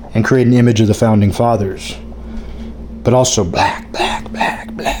and create an image of the founding fathers. But also black, black,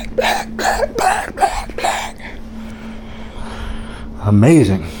 black, black, black, black, black, black, black.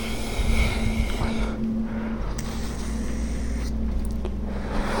 Amazing.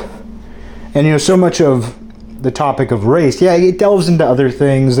 And so much of the topic of race, it delves into other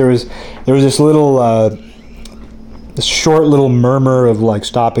things. There was this little, this short little murmur of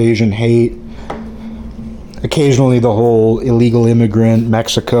Stop Asian Hate. Occasionally the whole illegal immigrant,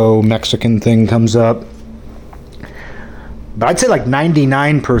 Mexican thing comes up. But I'd say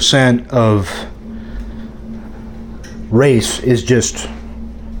 99% of race is just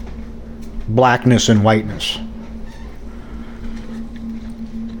blackness and whiteness.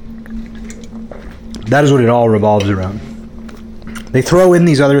 That is what it all revolves around. They throw in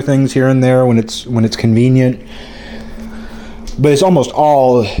these other things here and there when it's convenient. But it almost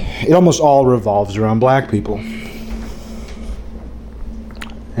all revolves around black people.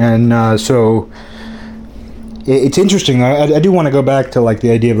 And so it's interesting. I do want to go back to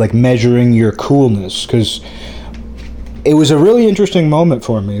the idea of measuring your coolness, because it was a really interesting moment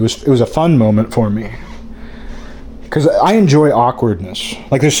for me. It was a fun moment for me, because I enjoy awkwardness.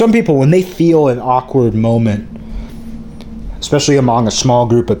 There's some people, when they feel an awkward moment, especially among a small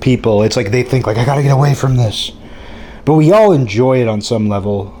group of people, it's they think I gotta get away from this. But we all enjoy it on some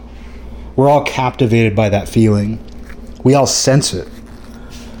level. We're all captivated by that feeling. We all sense it.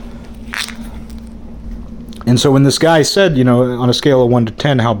 And so when this guy said, on a scale of 1 to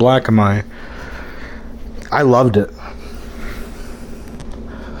 10, how black am I loved it.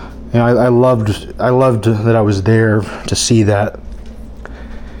 I loved that I was there to see that.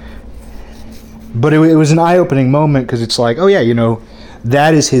 But it was an eye-opening moment, because it's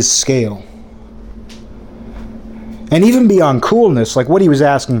that is his scale. And even beyond coolness, what he was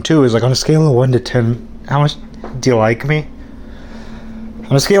asking too is on a scale of 1 to 10, how much do you like me?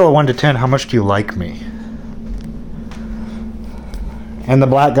 On a scale of 1 to 10, how much do you like me? And the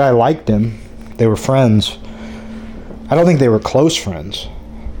black guy liked him. They were friends. I don't think they were close friends,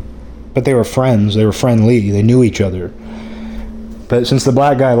 but they were friends. They were friendly. They knew each other. But since the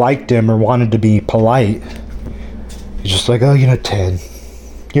black guy liked him or wanted to be polite, he's just 10.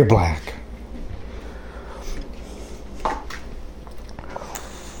 You're black.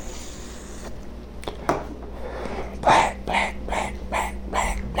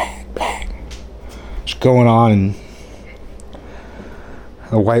 Going on, and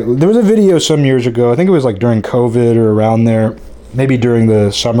there was a video some years ago, I think it was during COVID or around there, maybe during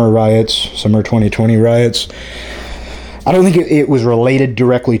the summer 2020 riots. I don't think it was related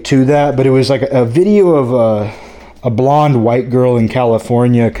directly to that, but it was a video of a blonde white girl in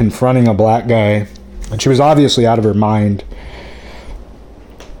California confronting a black guy, and she was obviously out of her mind.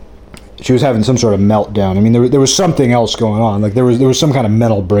 She was having some sort of meltdown. I mean, there was something else going on. There was some kind of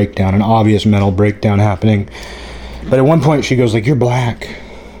mental breakdown, an obvious mental breakdown happening. But at one point she goes you're black.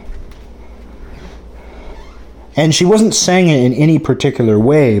 And she wasn't saying it in any particular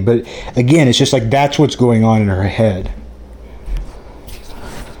way, but again, it's just that's what's going on in her head.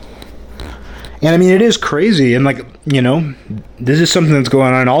 And I mean, it is crazy. And like, this is something that's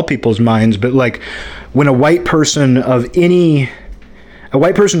going on in all people's minds. But like, when a white person with any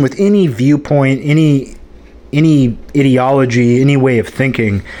viewpoint, any ideology, any way of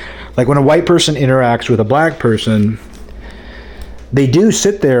thinking, like when a white person interacts with a black person, they do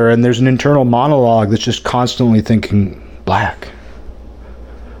sit there and there's an internal monologue that's just constantly thinking, black.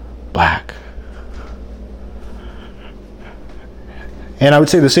 And I would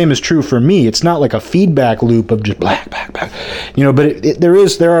say the same is true for me. It's not like a feedback loop of just black. But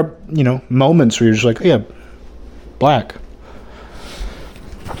there are moments where you're just like, oh, yeah, black.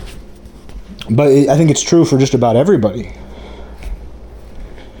 But I think it's true for just about everybody.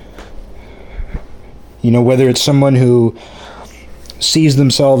 Whether it's someone who sees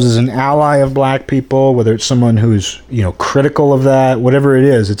themselves as an ally of black people, whether it's someone who's, critical of that, whatever it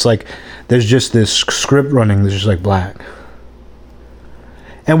is, it's like there's just this script running that's just like black.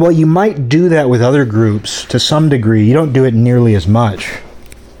 And while you might do that with other groups to some degree, you don't do it nearly as much.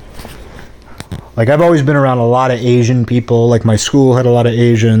 Like, I've always been around a lot of Asian people. Like, my school had a lot of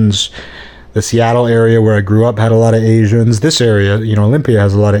Asians. The Seattle area where I grew up had a lot of Asians. This area, Olympia,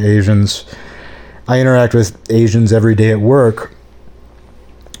 has a lot of Asians. I interact with Asians every day at work.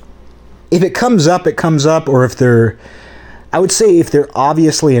 If it comes up, it comes up. Or if they're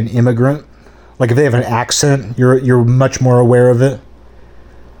obviously an immigrant, like if they have an accent, you're much more aware of it.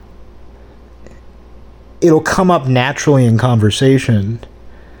 It'll come up naturally in conversation,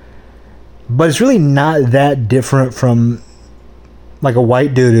 but it's really not that different from like a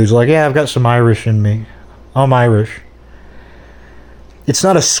white dude who's like, yeah, I've got some Irish in me. I'm Irish. It's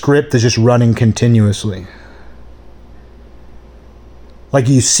not a script that's just running continuously. Like,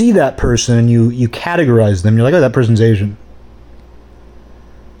 you see that person and you categorize them. You're like, oh, that person's Asian.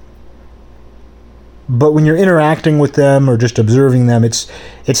 But when you're interacting with them or just observing them, it's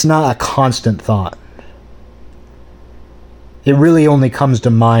not a constant thought. It really only comes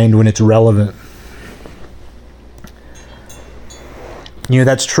to mind when it's relevant.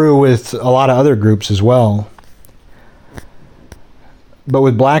 That's true with a lot of other groups as well. But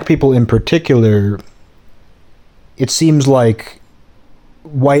with black people in particular, it seems like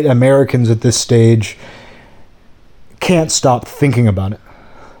white Americans at this stage can't stop thinking about it.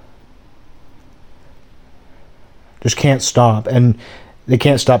 Just can't stop. And they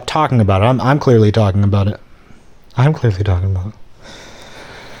can't stop talking about it. I'm clearly talking about it. And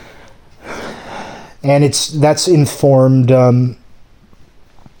that's informed, our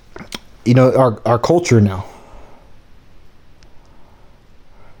culture now.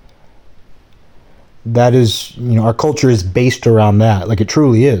 That is, our culture is based around that. Like, it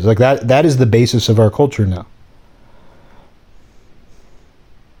truly is. Like, that is the basis of our culture now.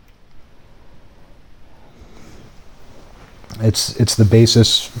 It's the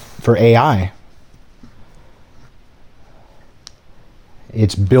basis for AI.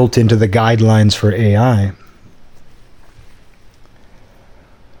 It's built into the guidelines for AI.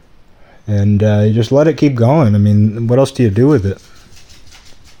 And you just let it keep going. I mean, what else do you do with it?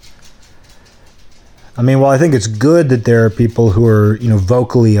 I mean, well, I think it's good that there are people who are,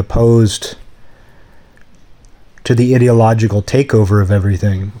 vocally opposed to the ideological takeover of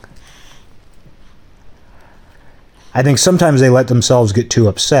everything. I think sometimes they let themselves get too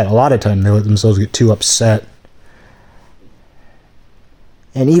upset. A lot of times they let themselves get too upset.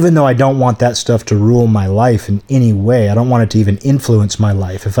 And even though I don't want that stuff to rule my life in any way, I don't want it to even influence my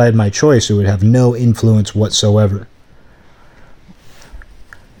life. If I had my choice, it would have no influence whatsoever.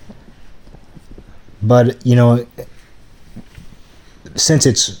 But, since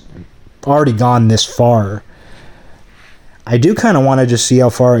it's already gone this far, I do kind of want to just see how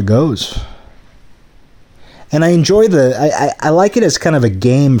far it goes. And I enjoy I like it as kind of a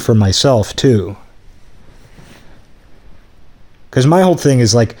game for myself, too. Because my whole thing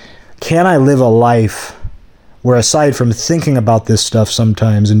is like, can I live a life where, aside from thinking about this stuff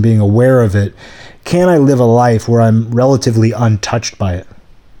sometimes and being aware of it, can I live a life where I'm relatively untouched by it?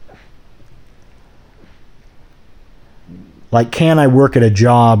 Like, can I work at a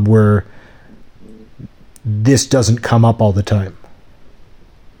job where this doesn't come up all the time?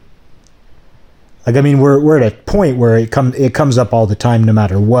 Like, I mean, we're at a point where it comes up all the time no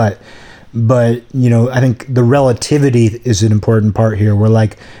matter what. But, I think the relativity is an important part here. We're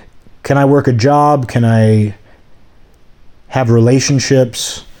like, can I work a job? Can I have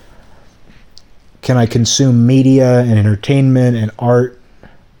relationships? Can I consume media and entertainment and art?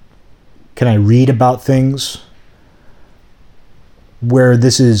 Can I read about things where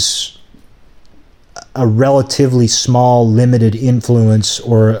this is a relatively small, limited influence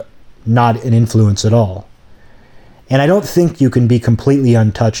or not an influence at all? And I don't think you can be completely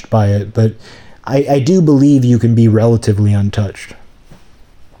untouched by it, but I do believe you can be relatively untouched.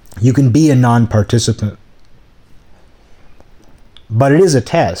 You can be a non-participant. But it is a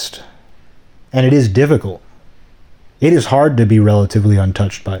test. And it is difficult. It is hard to be relatively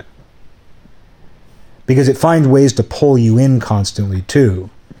untouched by it. Because it finds ways to pull you in constantly, too.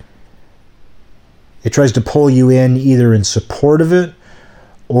 It tries to pull you in either in support of it,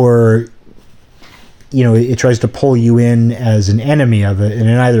 or, you know, it tries to pull you in as an enemy of it. And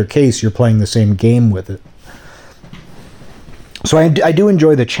in either case, you're playing the same game with it. So I do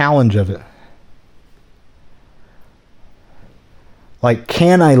enjoy the challenge of it. Like,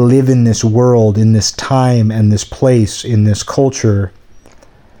 can I live in this world, in this time, and this place, in this culture,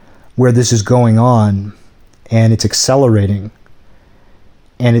 where this is going on, and it's accelerating,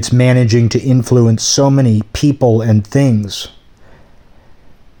 and it's managing to influence so many people and things?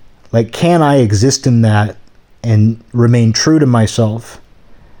 Like, can I exist in that and remain true to myself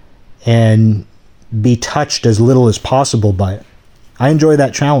and be touched as little as possible by it? I enjoy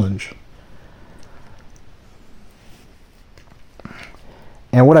that challenge.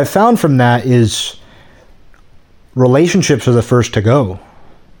 And what I found from that is relationships are the first to go.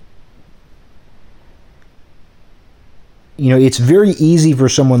 You know, it's very easy for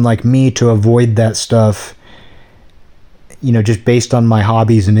someone like me to avoid that stuff, you know, just based on my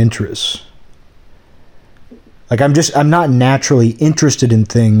hobbies and interests. Like, I'm not naturally interested in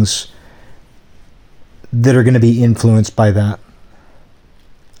things that are going to be influenced by that.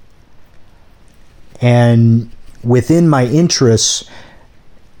 And within my interests,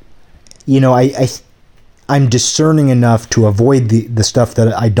 you know, I'm discerning enough to avoid the stuff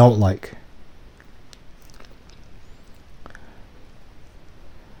that I don't like.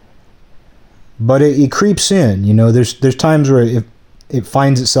 But it creeps in, you know. There's times where it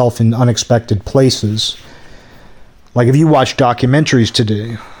finds itself in unexpected places. Like, if you watch documentaries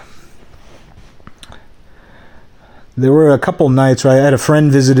today, there were a couple nights where I had a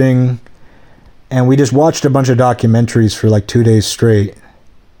friend visiting, and we just watched a bunch of documentaries for like 2 days straight.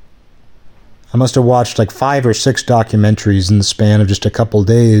 I must have watched like 5 or 6 documentaries in the span of just a couple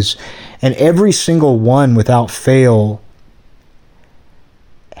days. And every single one, without fail,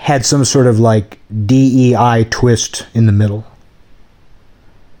 had some sort of like DEI twist in the middle.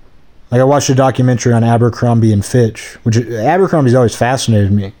 Like, I watched a documentary on Abercrombie and Fitch, which Abercrombie's always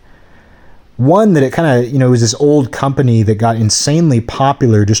fascinated me. One, that it kind of, you know, it was this old company that got insanely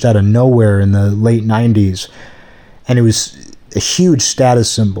popular just out of nowhere in the late 90s. And it was a huge status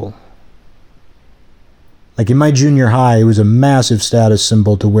symbol. Like, in my junior high, it was a massive status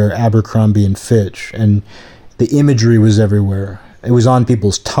symbol to wear Abercrombie and Fitch. And the imagery was everywhere. It was on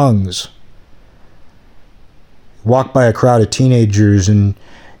people's tongues. Walk by a crowd of teenagers and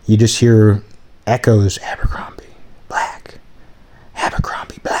you just hear echoes. Abercrombie, Black.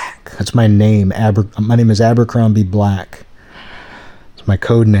 Abercrombie, Black. That's my name. My name is Abercrombie Black. It's my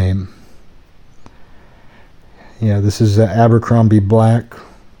code name. Yeah, this is Abercrombie Black.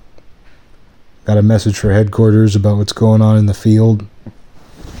 Got a message for headquarters about what's going on in the field.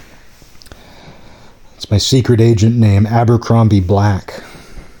 It's my secret agent name, Abercrombie Black.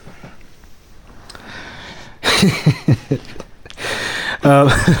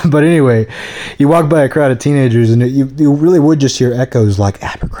 But anyway, you walk by a crowd of teenagers and you really would just hear echoes like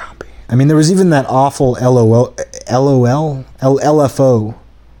Abercrombie. I mean, there was even that awful LFO.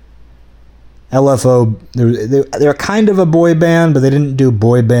 They're kind of a boy band, but they didn't do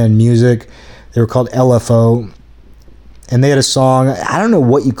boy band music. They were called LFO. And they had a song, I don't know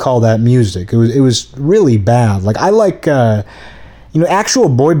what you call that music. It was really bad. Like, I like, actual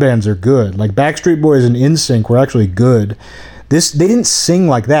boy bands are good. Like, Backstreet Boys and NSYNC were actually good. They didn't sing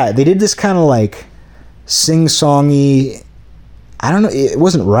like that. They did this kind of like sing-songy, I don't know, it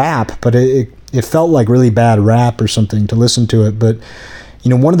wasn't rap, but it felt like really bad rap or something to listen to it. But, you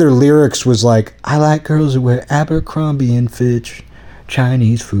know, one of their lyrics was like, I like girls who wear Abercrombie and Fitch.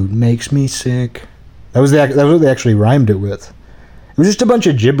 Chinese food makes me sick. That was what they actually rhymed it with. It was just a bunch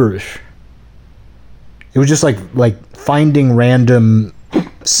of gibberish. It was just like finding random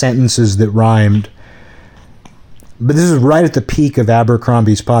sentences that rhymed. But this is right at the peak of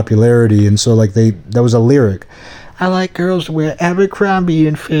Abercrombie's popularity, and so like that was a lyric. I like girls who wear Abercrombie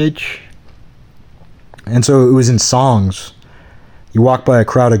and Fitch. And so it was in songs. You walk by a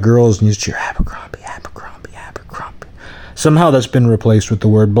crowd of girls and you just hear Abercrombie, Abercrombie, Abercrombie. Somehow that's been replaced with the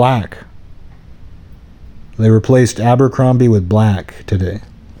word black. They replaced Abercrombie with black today.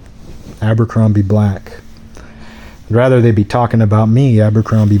 Abercrombie Black. I'd rather they be talking about me,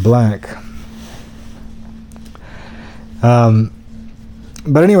 Abercrombie Black.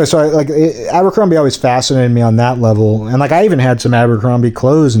 But anyway, so Abercrombie always fascinated me on that level. And like, I even had some Abercrombie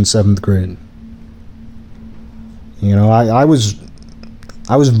clothes in 7th grade. You know, I was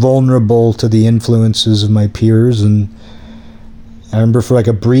vulnerable to the influences of my peers, and I remember for like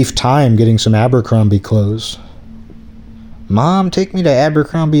a brief time getting some Abercrombie clothes. Mom, take me to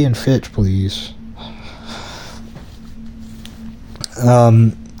Abercrombie and Fitch, please.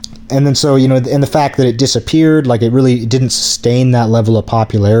 And then so, you know, and the fact that it disappeared, like it didn't sustain that level of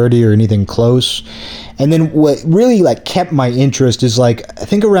popularity or anything close. And then what really like kept my interest is like, I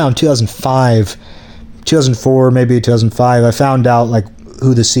think around 2005, 2004, maybe 2005, I found out like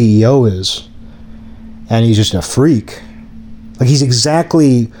who the CEO is. And he's just a freak. Like he's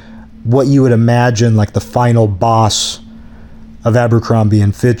exactly what you would imagine like the final boss of Abercrombie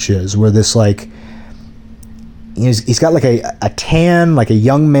and Fitch is, where this like, he's got like a tan, like a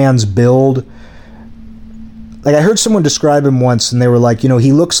young man's build. Like I heard someone describe him once and they were like, you know,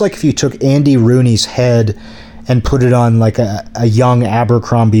 he looks like if you took Andy Rooney's head and put it on like a young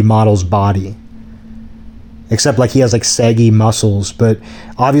Abercrombie model's body. Except like he has like saggy muscles, but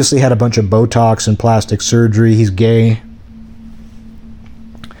obviously had a bunch of Botox and plastic surgery. He's gay.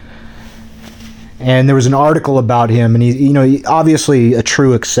 And there was an article about him, and he obviously a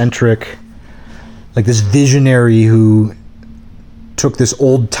true eccentric, like this visionary who took this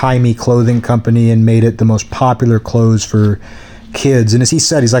old-timey clothing company and made it the most popular clothes for kids. And as he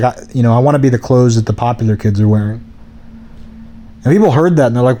said, he's like, I want to be the clothes that the popular kids are wearing. And people heard that,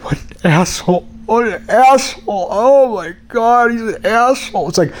 and they're like, what an asshole. What an asshole. Oh, my God, he's an asshole.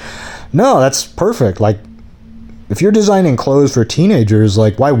 It's like, no, that's perfect. Like, if you're designing clothes for teenagers,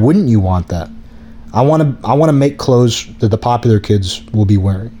 like, why wouldn't you want that? I want to make clothes that the popular kids will be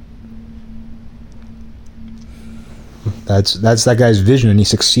wearing. That's that guy's vision, and he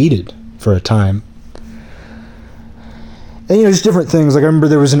succeeded for a time. And you know, just different things. Like I remember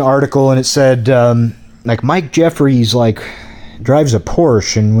there was an article, and it said like Mike Jeffries like drives a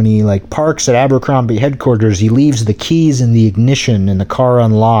Porsche, and when he like parks at Abercrombie headquarters, he leaves the keys in the ignition and the car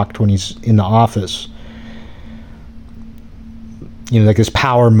unlocked when he's in the office. You know, like this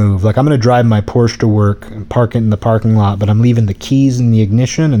power move. Like, I'm going to drive my Porsche to work and park it in the parking lot, but I'm leaving the keys in the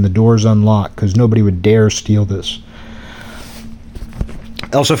ignition and the doors unlocked because nobody would dare steal this.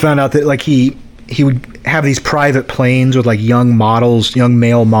 I also found out that, like, he would have these private planes with, like, young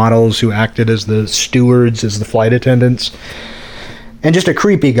male models who acted as the stewards, as the flight attendants. And just a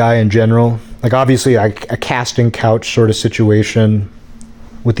creepy guy in general. Like, obviously, a casting couch sort of situation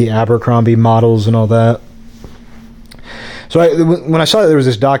with the Abercrombie models and all that. So when I saw that there was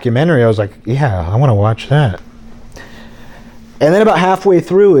this documentary, I was like, yeah, I want to watch that. And then about halfway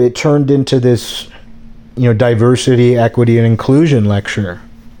through, it turned into this, you know, diversity, equity, and inclusion lecture.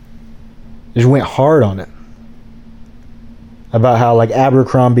 It just went hard on it. About how, like,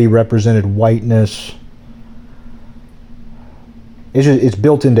 Abercrombie represented whiteness. It's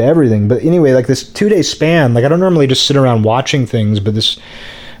built into everything. But anyway, like, this 2-day span, like, I don't normally just sit around watching things, but this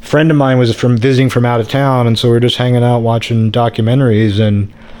friend of mine was visiting from out of town, and so we were just hanging out watching documentaries,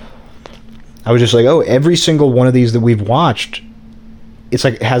 and I was just like, oh, every single one of these that we've watched, it's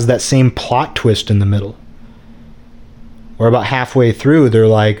like it has that same plot twist in the middle. Or about halfway through, they're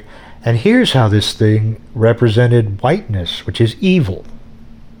like, and here's how this thing represented whiteness, which is evil.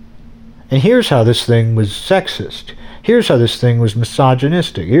 And here's how this thing was sexist. Here's how this thing was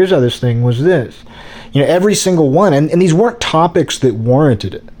misogynistic. Here's how this thing was this. You know, every single one. And these weren't topics that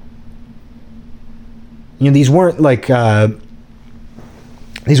warranted it. You know, these weren't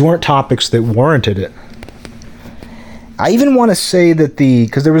topics that warranted it. I even want to say that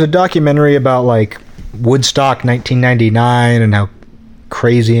because there was a documentary about, like, Woodstock 1999 and how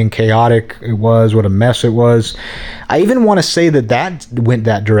crazy and chaotic it was, what a mess it was. I even want to say that went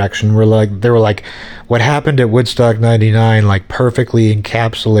that direction, where like they were like, what happened at Woodstock 99 like perfectly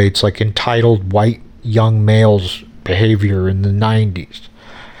encapsulates like entitled white young males' behavior in the 90s.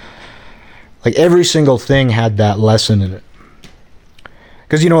 Like every single thing had that lesson in it.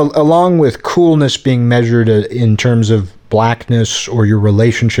 Because, you know, along with coolness being measured in terms of blackness or your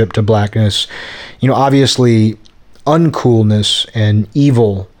relationship to blackness, you know, obviously uncoolness and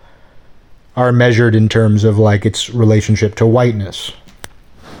evil are measured in terms of like its relationship to whiteness.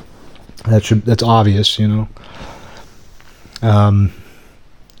 That's obvious, you know.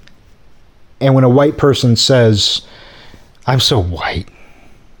 And when a white person says, I'm so white,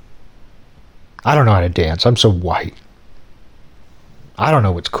 I don't know how to dance, I'm so white, I don't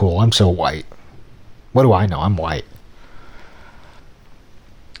know what's cool, I'm so white, what do I know, I'm white.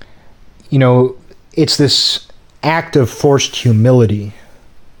 You know, it's this act of forced humility.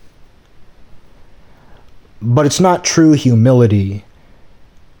 But it's not true humility.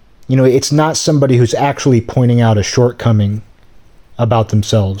 You know, it's not somebody who's actually pointing out a shortcoming about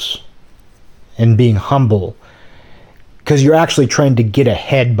themselves and being humble. Because you're actually trying to get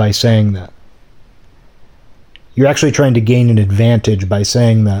ahead by saying that. You're actually trying to gain an advantage by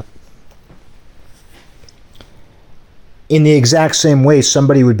saying that. In the exact same way,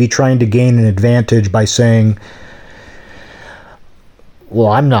 somebody would be trying to gain an advantage by saying, well,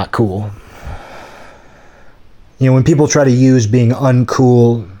 I'm not cool. You know, when people try to use being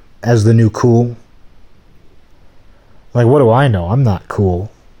uncool as the new cool, like, what do I know? I'm not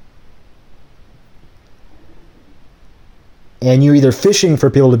cool. And you're either fishing for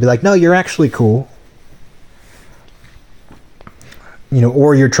people to be like, no, you're actually cool. You know,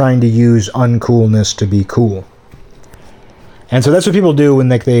 or you're trying to use uncoolness to be cool. And so that's what people do when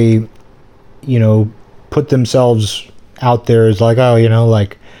they you know, put themselves out there as like, oh, you know,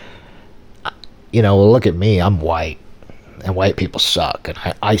 like, you know, well, look at me, I'm white. And white people suck,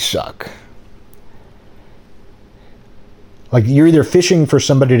 and I suck. Like, you're either fishing for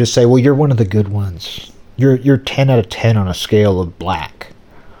somebody to say, well, you're one of the good ones. You're 10 out of 10 on a scale of black.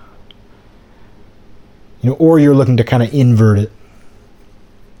 You know, or you're looking to kind of invert it.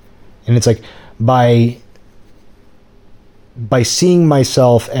 And it's like, by seeing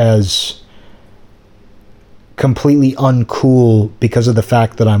myself as completely uncool because of the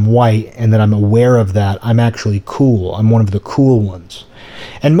fact that I'm white and that I'm aware of that, I'm actually cool. I'm one of the cool ones.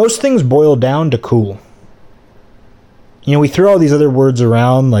 And most things boil down to cool. You know, we throw all these other words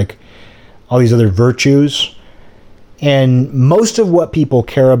around, like all these other virtues, and most of what people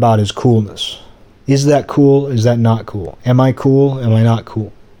care about is coolness. Is that cool? Is that not cool? Am I cool? Am I not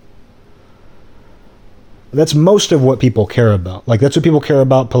cool? That's most of what people care about. Like, that's what people care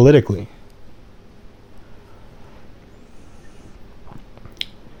about politically.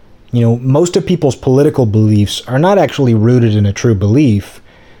 You know, most of people's political beliefs are not actually rooted in a true belief.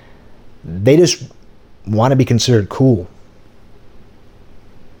 They just want to be considered cool.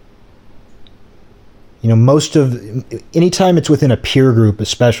 You know, anytime it's within a peer group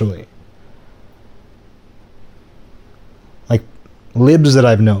especially. Like, libs that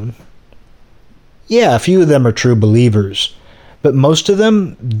I've known. Yeah, a few of them are true believers. But most of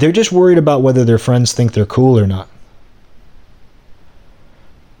them, they're just worried about whether their friends think they're cool or not.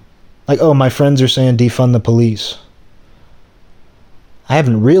 Like, oh, my friends are saying defund the police. I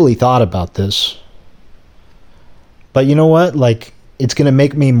haven't really thought about this. But you know what? Like, it's going to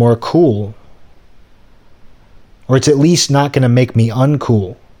make me more cool. Or it's at least not going to make me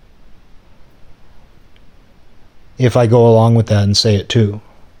uncool. If I go along with that and say it too.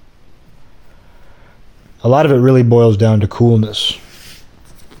 A lot of it really boils down to coolness.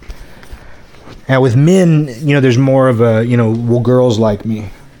 Now with men, you know, there's more of a, you know, will girls like me?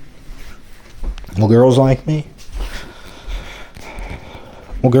 Will girls like me?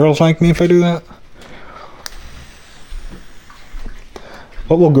 Will girls like me if I do that?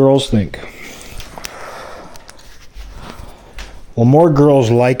 What will girls think? Will more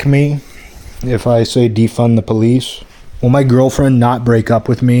girls like me if I say defund the police? Will my girlfriend not break up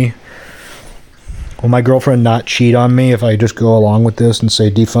with me? Will my girlfriend not cheat on me if I just go along with this and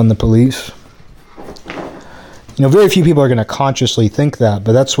say defund the police? You know, very few people are going to consciously think that,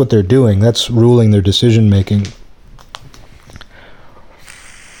 but that's what they're doing. That's ruling their decision making.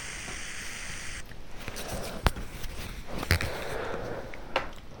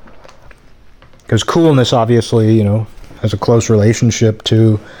 Because coolness, obviously, you know, has a close relationship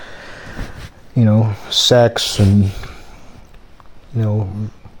to, you know, sex and, you know,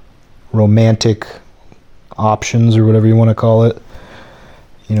 romantic options or whatever you want to call it.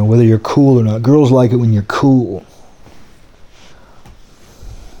 You know, whether you're cool or not. Girls like it when you're cool.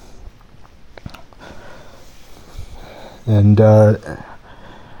 And, you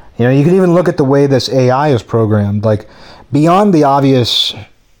know, you can even look at the way this AI is programmed. Like, beyond the obvious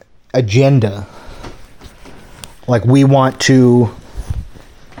agenda, like, we want to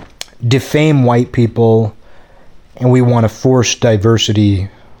defame white people and we want to force diversity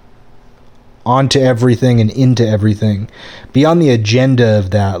onto everything and into everything. Beyond the agenda of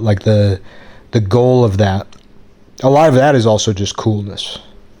that, like the goal of that, a lot of that is also just coolness.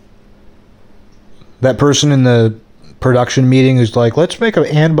 That person in the production meeting who's like, let's make an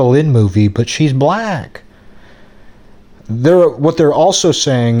Anne Boleyn movie, but she's black. What they're also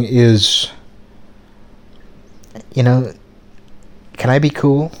saying is, you know, can I be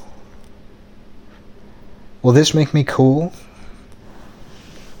cool? Will this make me cool?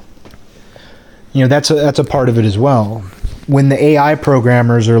 You know, that's a part of it as well. When the AI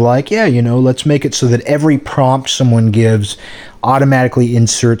programmers are like, yeah, you know, let's make it so that every prompt someone gives automatically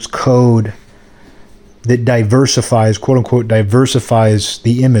inserts code that diversifies, quote unquote, diversifies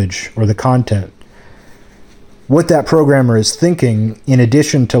the image or the content. What that programmer is thinking, in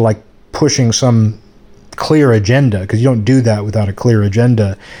addition to like pushing some clear agenda, because you don't do that without a clear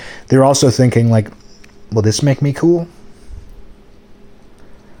agenda. They're also thinking like, will this make me cool?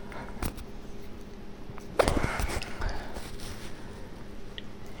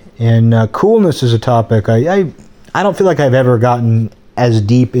 And coolness is a topic. I don't feel like I've ever gotten as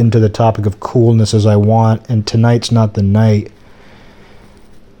deep into the topic of coolness as I want, and tonight's not the night.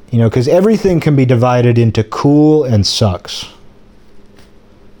 You know, because everything can be divided into cool and sucks.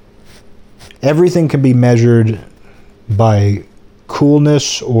 Everything can be measured by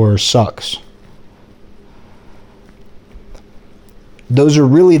coolness or sucks. Those are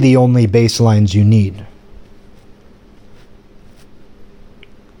really the only baselines you need.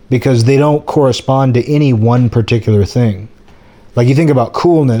 Because they don't correspond to any one particular thing. Like you think about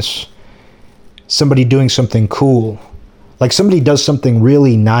coolness, somebody doing something cool. Like somebody does something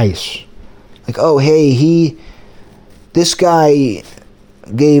really nice. Like, oh, hey, this guy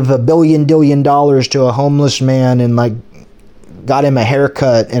gave $1 billion to a homeless man and like got him a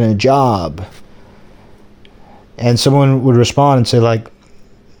haircut and a job. And someone would respond and say like,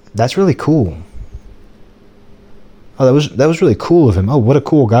 that's really cool. Oh, that was really cool of him. Oh, what a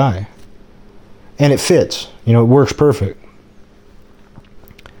cool guy. And it fits. You know, it works perfect.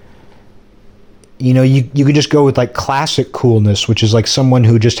 You know, you could just go with like classic coolness, which is like someone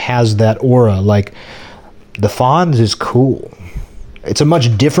who just has that aura. Like the Fonz is cool. It's a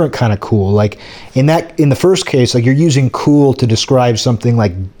much different kind of cool. Like in the first case, like you're using cool to describe something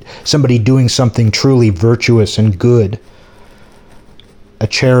like somebody doing something truly virtuous and good. A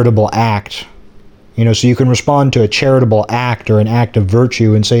charitable act. You know, so you can respond to a charitable act or an act of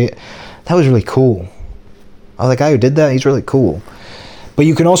virtue and say, that was really cool. Oh, the guy who did that, he's really cool. But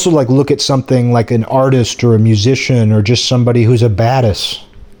you can also like look at something like an artist or a musician or just somebody who's a badass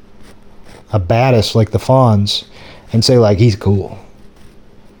like the Fonz, and say like, he's cool.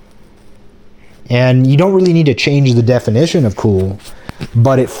 And you don't really need to change the definition of cool,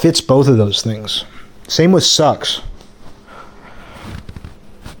 but it fits both of those things. Same with sucks.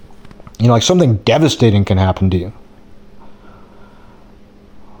 You know, like something devastating can happen to you.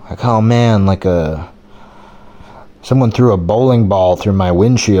 Like, oh man, like someone threw a bowling ball through my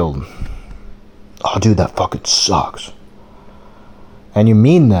windshield. Oh dude, that fucking sucks. And you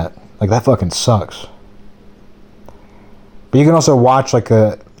mean that. Like, that fucking sucks. But you can also watch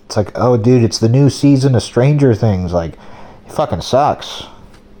it's like, oh dude, it's the new season of Stranger Things. Like, it fucking sucks.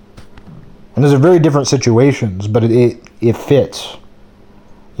 And those are very different situations, but it fits.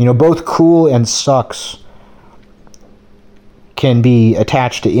 You know, both cool and sucks can be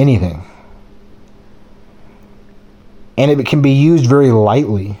attached to anything. And it can be used very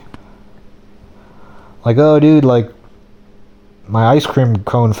lightly. Like, oh, dude, like, my ice cream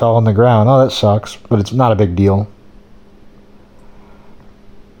cone fell on the ground. Oh, that sucks, but it's not a big deal.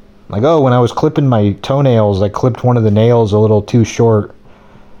 Like, oh, when I was clipping my toenails, I clipped one of the nails a little too short.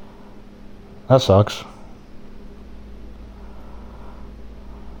 That sucks.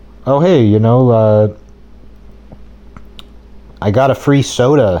 Oh, hey, you know, I got a free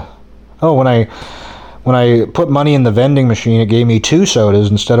soda. Oh, when I put money in the vending machine, it gave me 2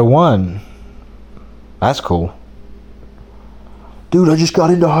 sodas instead of 1. That's cool. Dude, I just got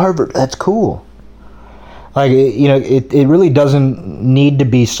into Harvard. That's cool. Like, you know, it really doesn't need to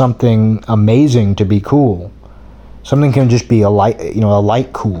be something amazing to be cool. Something can just be a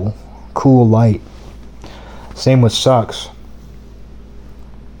light cool. Cool light. Same with sucks.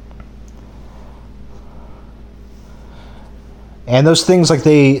 And those things, like,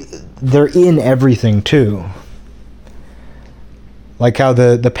 they're in everything too. Like how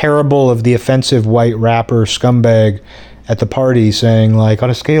the parable of the offensive white rapper scumbag at the party saying, like, on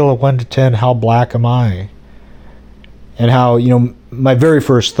a scale of 1 to 10, how black am I? And how, you know, my very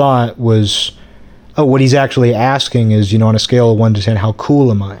first thought was, oh, what he's actually asking is, you know, on a scale of 1 to 10, how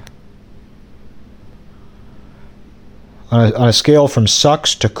cool am I? On a scale from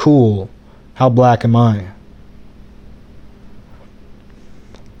sucks to cool, how black am I?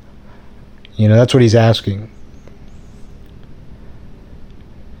 You know, that's what he's asking.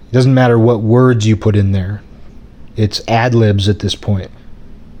 It doesn't matter what words you put in there. It's ad-libs at this point.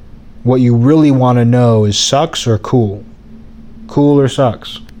 What you really want to know is sucks or cool? Cool or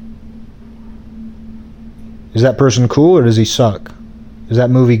sucks? Is that person cool or does he suck? Is that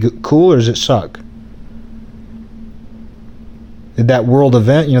movie cool or does it suck? Did that world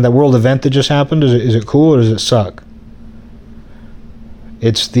event, you know, that world event that just happened, is it cool or does it suck?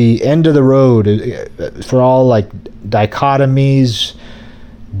 It's the end of the road for all, like, dichotomies,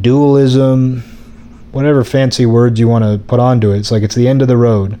 dualism, whatever fancy words you want to put onto it. It's like it's the end of the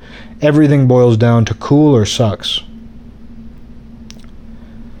road. Everything boils down to cool or sucks.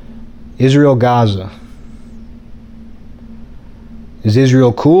 Israel, Gaza. Is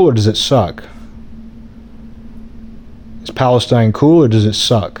Israel cool or does it suck? Is Palestine cool or does it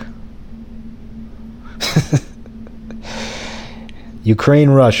suck? Ukraine,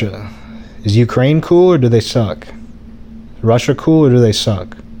 Russia. Is Ukraine cool or do they suck? Is Russia cool or do they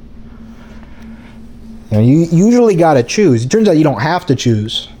suck? You know, you usually got to choose. It turns out you don't have to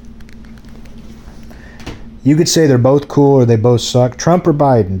choose. You could say they're both cool or they both suck. Trump or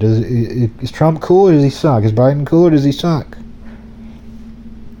Biden? Is Trump cool or does he suck? Is Biden cool or does he suck?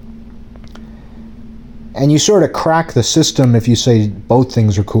 And you sort of crack the system if you say both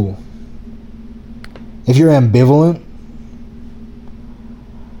things are cool. If you're ambivalent,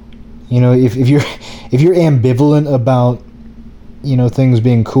 you know, if you're ambivalent about, you know, things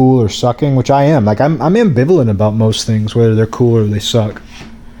being cool or sucking, which I am. Like I'm ambivalent about most things, whether they're cool or they suck.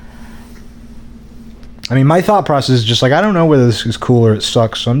 I mean, my thought process is just like, I don't know whether this is cool or it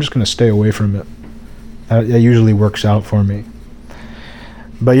sucks, so I'm just going to stay away from it. That usually works out for me.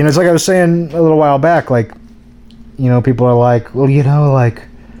 But, you know, it's like I was saying a little while back, like, you know, people are like, well, you know, like,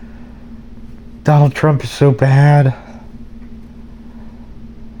 Donald Trump is so bad.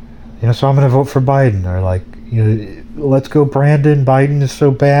 You know, so I'm going to vote for Biden. Or like, you know, let's go Brandon, Biden is so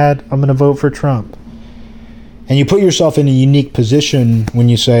bad, I'm going to vote for Trump. And you put yourself in a unique position when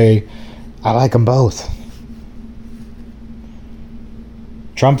you say, I like them both.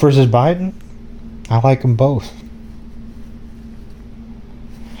 Trump versus Biden, I like them both.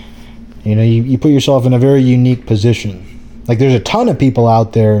 You know, you put yourself in a very unique position. Like, there's a ton of people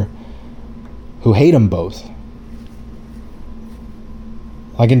out there who hate them both.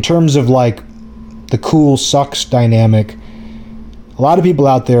 Like, in terms of, like, the cool sucks dynamic, a lot of people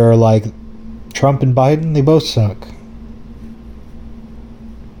out there are like, Trump and Biden, they both suck.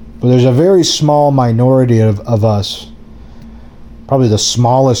 But there's a very small minority of us, probably the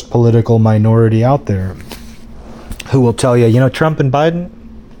smallest political minority out there, who will tell you, you know, Trump and Biden,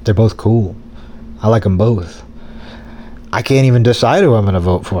 they're both cool. I like them both. I can't even decide who I'm going to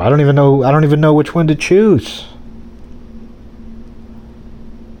vote for. I don't even know which one to choose.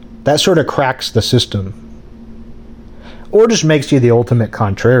 That sort of cracks the system. Or just makes you the ultimate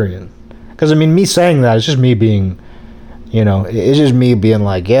contrarian. Because, I mean, me saying that is just me being, you know, it's just me being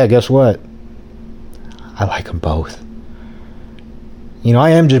like, yeah, guess what? I like them both. You know,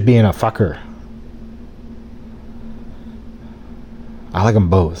 I am just being a fucker. I like them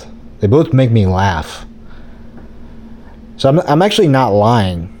both. They both make me laugh. So I'm actually not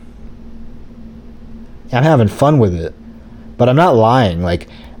lying. I'm having fun with it. But I'm not lying. Like,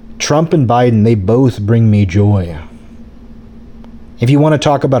 Trump and Biden, they both bring me joy. If you want to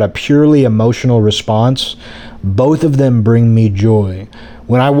talk about a purely emotional response, both of them bring me joy.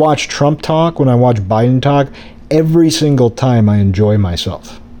 When I watch Trump talk, when I watch Biden talk, every single time I enjoy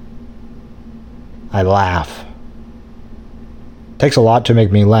myself. I laugh. It takes a lot to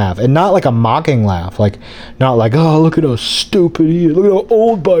make me laugh. And not like a mocking laugh. Like, not like, oh, look at how stupid he is. Look at how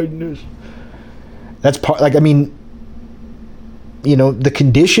old Biden is. That's part, like, I mean, you know, the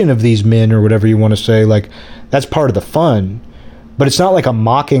condition of these men, or whatever you want to say, like, that's part of the fun. But it's not like a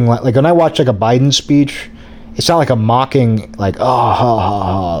mocking, like when I watch like a Biden speech, it's not like a mocking, like, oh, ha, ha,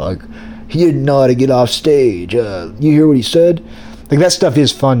 ha, like, he didn't know how to get off stage. You hear what he said? Like, that stuff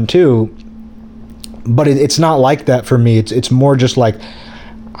is fun too. But it's not like that for me. It's more just like,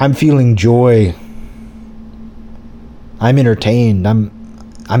 I'm feeling joy. I'm entertained.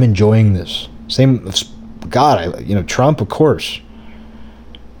 I'm enjoying this. Same, God, you know, Trump, of course.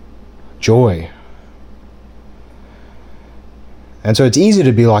 Joy. And so it's easy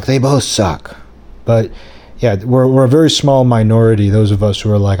to be like, they both suck. But yeah, we're a very small minority, those of us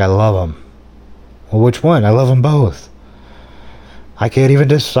who are like, I love them. Well, which one? I love them both. I can't even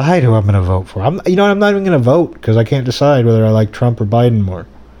decide who I'm going to vote for. I'm not even going to vote because I can't decide whether I like Trump or Biden more.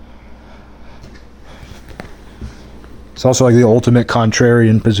 It's also like the ultimate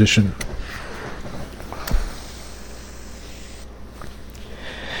contrarian position.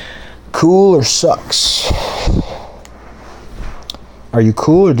 Cool or sucks? Are you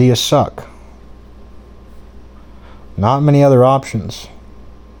cool or do you suck? Not many other options.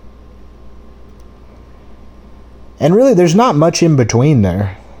 And really, there's not much in between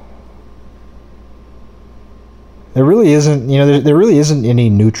there. There really isn't, you know, there really isn't any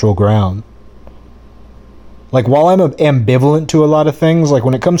neutral ground. Like, while I'm ambivalent to a lot of things, like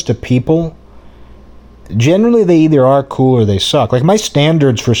when it comes to people, generally they either are cool or they suck. Like, my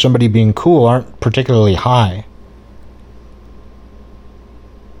standards for somebody being cool aren't particularly high.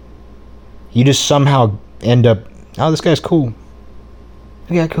 You just somehow end up, oh, this guy's cool.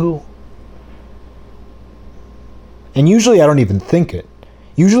 Yeah, cool. And usually I don't even think it.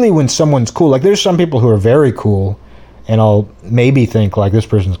 Usually when someone's cool, like there's some people who are very cool, and I'll maybe think like, this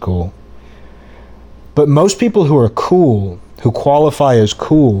person's cool. But most people who are cool, who qualify as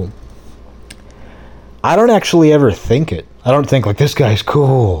cool, I don't actually ever think it. I don't think like, this guy's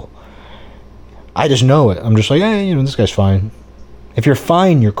cool. I just know it. I'm just like, hey, this guy's fine. If you're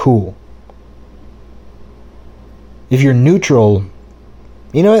fine, you're cool. If you're neutral,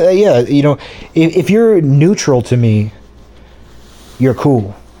 if you're neutral to me, you're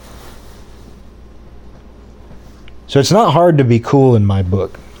cool. So it's not hard to be cool in my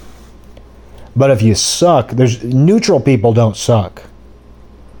book. But if you suck, neutral people don't suck.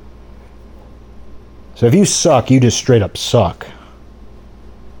 So if you suck, you just straight up suck.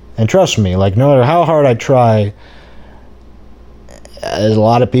 And trust me, like, no matter how hard I try, there's a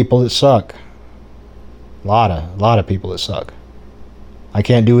lot of people that suck. A lot of people that suck. I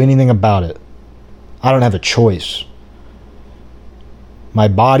can't do anything about it. I don't have a choice. My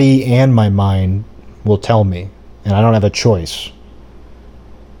body and my mind will tell me, and I don't have a choice.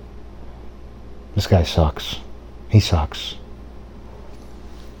 This guy sucks. He sucks.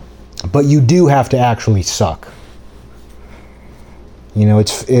 But you do have to actually suck.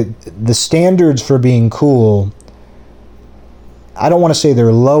 The standards for being cool, I don't want to say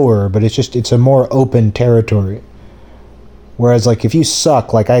they're lower, but it's a more open territory. Whereas like if you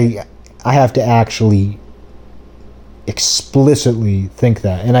suck, like I have to actually explicitly think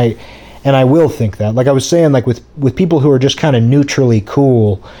that. And I will think that. Like I was saying, like with people who are just kind of neutrally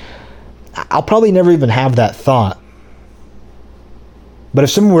cool, I'll probably never even have that thought. But if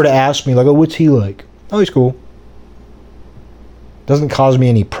someone were to ask me, like, oh, what's he like? Oh, he's cool. Doesn't cause me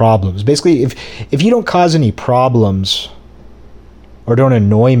any problems. Basically, if you don't cause any problems or don't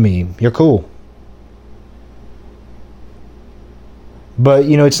annoy me, you're cool. But,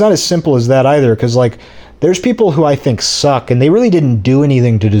 it's not as simple as that either, because, like, there's people who I think suck, and they really didn't do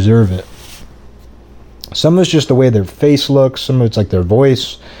anything to deserve it. Some of it's just the way their face looks. Some of it's, like, their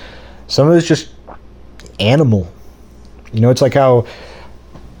voice. Some of it's just animal. It's like how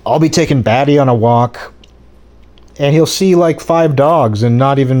I'll be taking Batty on a walk, and he'll see like 5 dogs and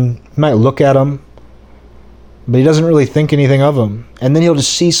he might look at them, but he doesn't really think anything of them. And then he'll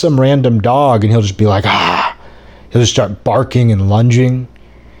just see some random dog and he'll just be like, ah. He'll just start barking and lunging.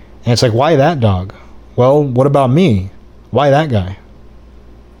 And it's like, why that dog? Well, what about me? Why that guy?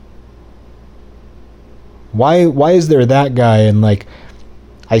 Why is there that guy, and like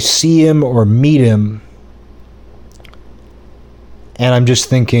I see him or meet him and I'm just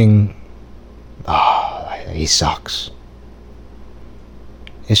thinking, he sucks.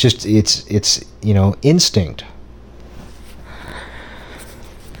 It's just, it's instinct.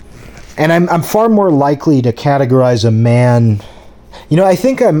 And I'm far more likely to categorize a man. I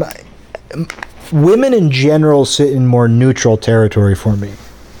think women in general sit in more neutral territory for me.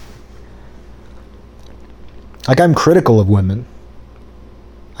 Like, I'm critical of women.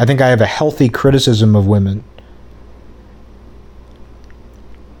 I think I have a healthy criticism of women.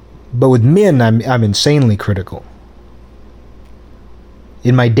 But with men, I'm insanely critical.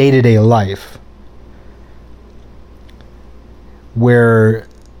 In my day-to-day life. Where,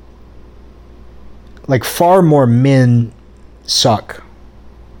 like, far more men suck.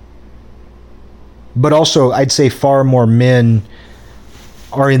 But also, I'd say far more men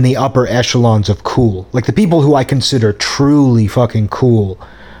are in the upper echelons of cool. Like, the people who I consider truly fucking cool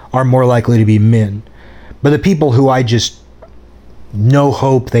are more likely to be men. But the people who I just no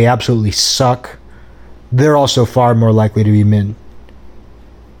hope, they absolutely suck, they're also far more likely to be men.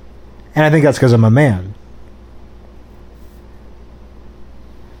 And I think that's because I'm a man.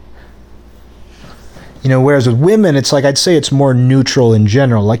 Whereas with women, it's like, I'd say it's more neutral in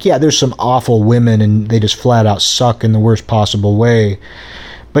general. Like, yeah, there's some awful women and they just flat out suck in the worst possible way.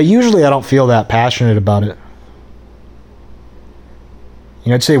 But usually I don't feel that passionate about it.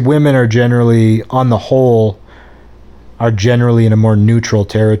 I'd say women are generally, on the whole, are generally in a more neutral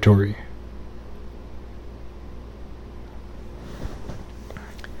territory.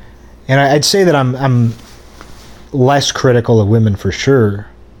 And I'd say that I'm less critical of women for sure.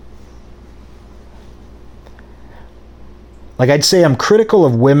 Like, I'd say I'm critical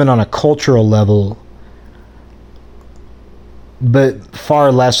of women on a cultural level, but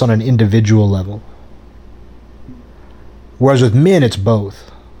far less on an individual level. Whereas with men, it's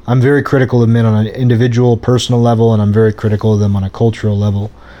both. I'm very critical of men on an individual, personal level, and I'm very critical of them on a cultural level.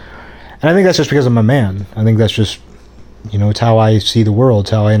 And I think that's just because I'm a man. I think that's just, it's how I see the world.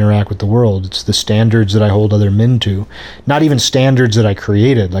 It's how I interact with the world. It's the standards that I hold other men to. Not even standards that I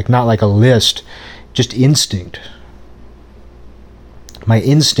created, like not like a list, just instinct. My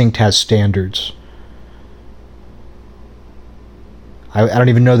instinct has standards. I don't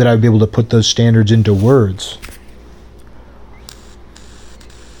even know that I would be able to put those standards into words.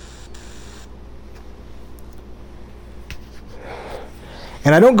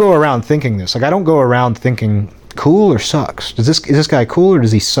 And I don't go around thinking this. Like, I don't go around thinking, cool or sucks. Is this guy cool or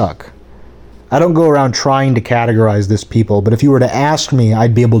does he suck? I don't go around trying to categorize this people, but if you were to ask me,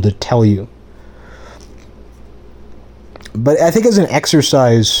 I'd be able to tell you. But I think as an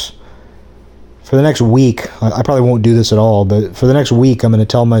exercise for the next week, I probably won't do this at all, but for the next week, I'm going to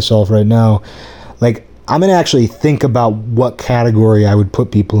tell myself right now, like, I'm going to actually think about what category I would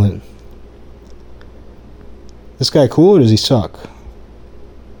put people in. This guy cool or does he suck?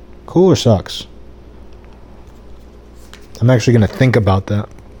 Cool or sucks? I'm actually going to think about that.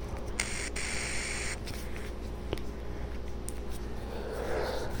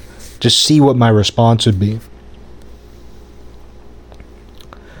 Just see what my response would be.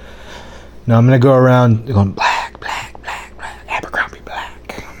 Now I'm going to go around going black, Abercrombie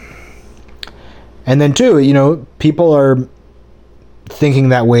black. And then too, people are thinking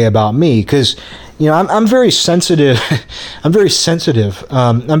that way about me because, I'm very sensitive. I'm very sensitive.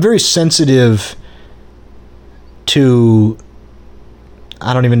 I'm very sensitive to,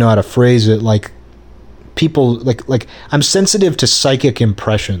 I don't even know how to phrase it, like people, like I'm sensitive to psychic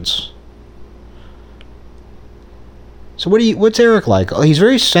impressions. So what's Eric like? Oh, he's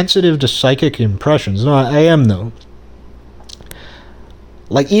very sensitive to psychic impressions. No, I am though.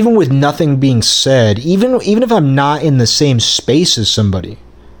 Like, even with nothing being said, even if I'm not in the same space as somebody,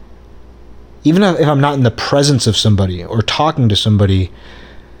 even if I'm not in the presence of somebody or talking to somebody,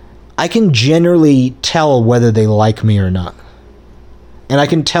 I can generally tell whether they like me or not. And I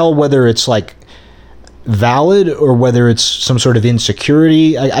can tell whether it's like valid or whether it's some sort of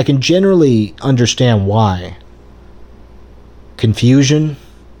insecurity. I can generally understand why. Confusion.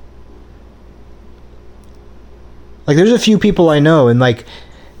 Like, there's a few people I know, and like,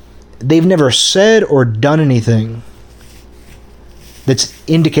 they've never said or done anything that's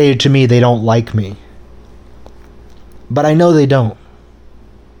indicated to me they don't like me. But I know they don't.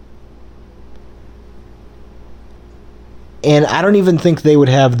 And I don't even think they would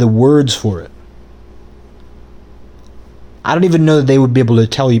have the words for it. I don't even know that they would be able to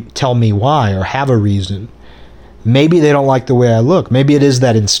tell me why or have a reason. Maybe they don't like the way I look. Maybe it is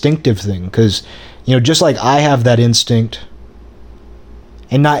that instinctive thing. Because, just like I have that instinct,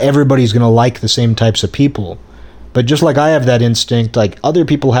 and not everybody's going to like the same types of people. But just like I have that instinct, like other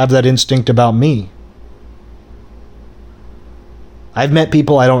people have that instinct about me. I've met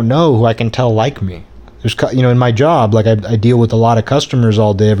people I don't know who I can tell like me. There's, in my job, like I deal with a lot of customers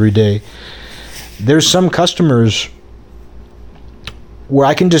all day, every day. There's some customers where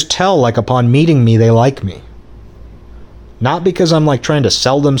I can just tell, like upon meeting me, they like me. Not because I'm like trying to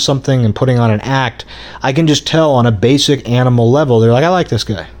sell them something and putting on an act. I can just tell on a basic animal level. They're like, I like this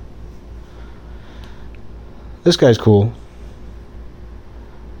guy. This guy's cool.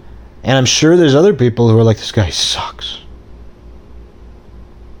 And I'm sure there's other people who are like, this guy sucks.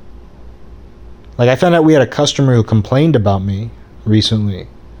 Like, I found out we had a customer who complained about me recently.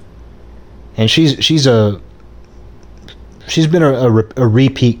 And she's been a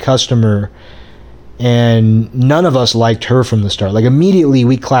repeat customer. And none of us liked her from the start. Like, immediately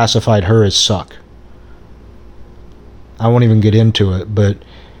we classified her as suck. I won't even get into it, but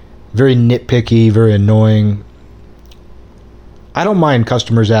very nitpicky, very annoying. I don't mind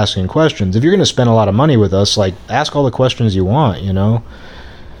customers asking questions. If you're going to spend a lot of money with us, like, ask all the questions you want,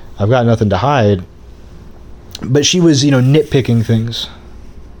 I've got nothing to hide. But she was, nitpicking things.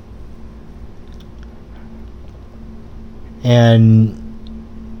 And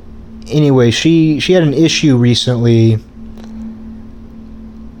anyway, she had an issue recently,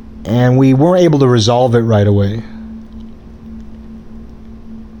 and we weren't able to resolve it right away.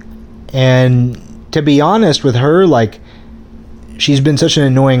 And to be honest with her, like, she's been such an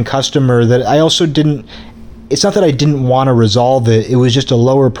annoying customer that I also didn't, it's not that I didn't want to resolve it, it was just a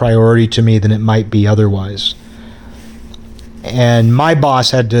lower priority to me than it might be otherwise. And my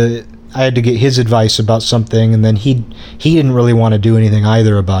boss I had to get his advice about something, and then he didn't really want to do anything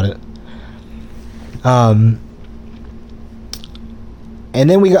either about it. And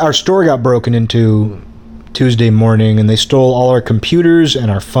then our store got broken into Tuesday morning, and they stole all our computers and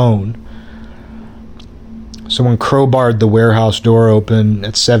our phone. Someone crowbarred the warehouse door open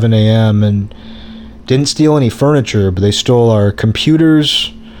at 7 a.m. and didn't steal any furniture, but they stole our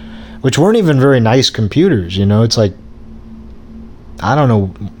computers, which weren't even very nice computers, It's like, I don't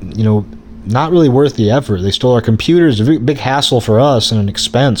know, not really worth the effort. They stole our computers, a big hassle for us and an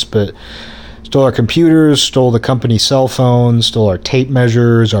expense, but stole our computers, stole the company cell phones, stole our tape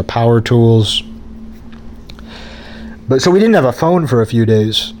measures, our power tools. But so we didn't have a phone for a few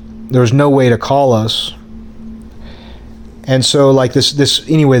days. There was no way to call us. And so like this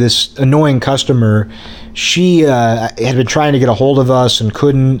annoying customer, she had been trying to get a hold of us and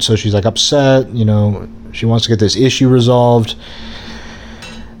couldn't, so she's like upset, she wants to get this issue resolved.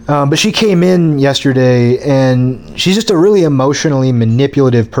 But she came in yesterday, and she's just a really emotionally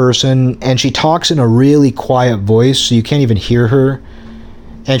manipulative person, and she talks in a really quiet voice, so you can't even hear her,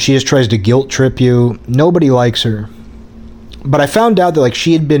 and she just tries to guilt trip you. Nobody likes her. But I found out that like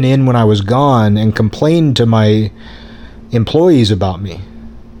she had been in when I was gone and complained to my employees about me.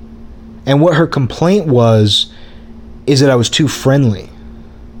 And what her complaint is that I was too friendly,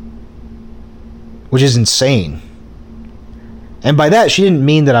 which is insane. And by that, she didn't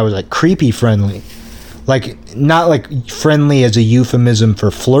mean that I was like creepy friendly, like not like friendly as a euphemism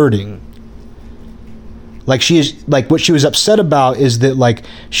for flirting. Like she is like what she was upset about is that like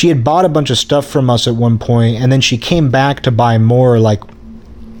she had bought a bunch of stuff from us at one point, and then she came back to buy more like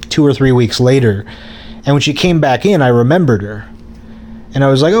 2 or 3 weeks later. And when she came back in, I remembered her, and I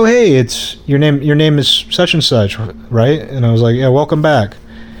was like, "Oh hey, it's your name. Your name is such and such, right?" And I was like, "Yeah, welcome back,"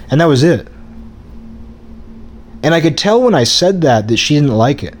 and that was it. And I could tell when I said that she didn't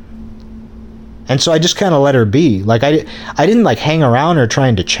like it. And so I just kind of let her be. Like, I didn't, like, hang around her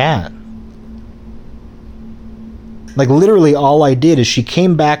trying to chat. Like, literally all I did is she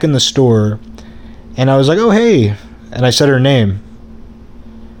came back in the store, and I was like, "Oh, hey." And I said her name.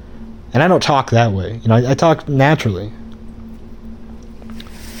 And I don't talk that way. I talk naturally.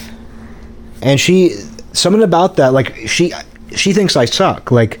 And something about that, like, she thinks I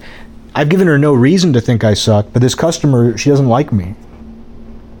suck. Like, I've given her no reason to think I suck, but this customer, she doesn't like me.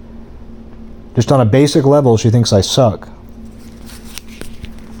 Just on a basic level, she thinks I suck.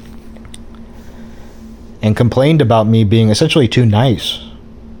 And complained about me being essentially too nice.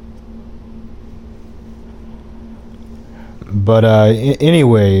 But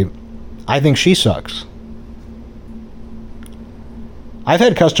anyway, I think she sucks. I've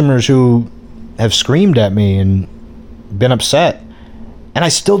had customers who have screamed at me and been upset, and I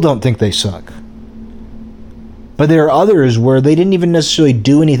still don't think they suck. But there are others where they didn't even necessarily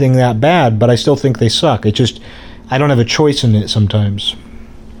do anything that bad, but I still think they suck. It just, I don't have a choice in it sometimes.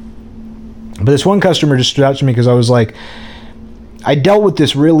 But this one customer just stood out to me because I was like, I dealt with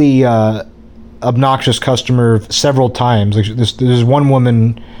this really obnoxious customer several times. Like there's one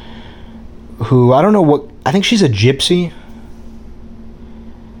woman who, I don't know what, I think she's a gypsy.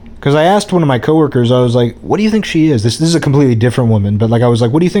 Because I asked one of my coworkers, I was like, "What do you think she is?" This is a completely different woman, but like I was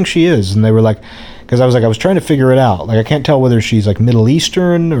like, "What do you think she is?" And they were like, because I was trying to figure it out. Like I can't tell whether she's like Middle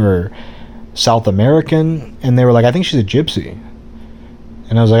Eastern or South American. And they were like, "I think she's a gypsy."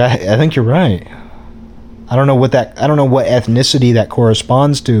 And I was like, I think you're right. I don't know what ethnicity that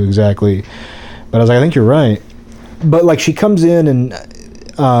corresponds to exactly, but I was like, I think you're right. But like she comes in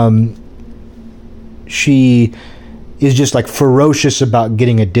and she is just like ferocious about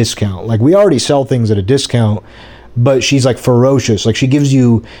getting a discount. Like we already sell things at a discount, but she's like ferocious. Like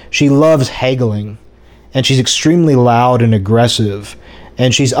she loves haggling, and she's extremely loud and aggressive,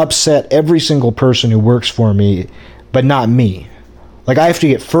 and she's upset every single person who works for me, but not me. Like I have to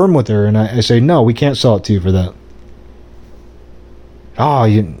get firm with her, and I say, "No, we can't sell it to you for that." "Oh,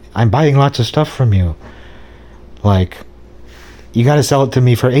 I'm buying lots of stuff from you. Like, you got to sell it to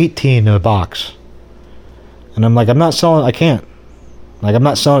me for $18 a box." And I'm like, I can't. Like, I'm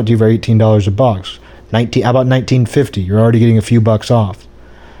not selling it to you for $18 a box. How about $19.50? You're already getting a few bucks off.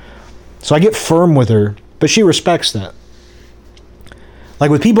 So I get firm with her, but she respects that.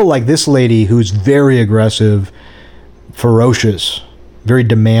 Like with people like this lady who's very aggressive, ferocious, very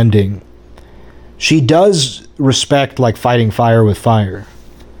demanding, she does respect like fighting fire with fire.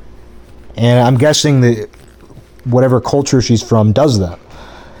 And I'm guessing that whatever culture she's from does that.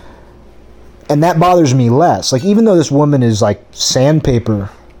 And that bothers me less. Like, even though this woman is like sandpaper,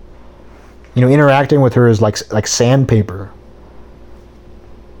 interacting with her is like sandpaper.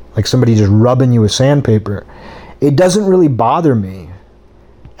 Like somebody just rubbing you with sandpaper. It doesn't really bother me.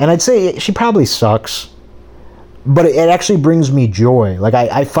 And I'd say she probably sucks. But it actually brings me joy. Like,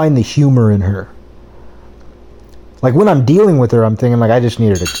 I find the humor in her. Like, when I'm dealing with her, I'm thinking, like, I just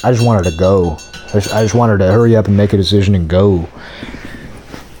want her to go. I just want her to hurry up and make a decision and go.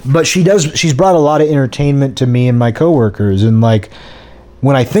 But she's brought a lot of entertainment to me and my coworkers. And, like,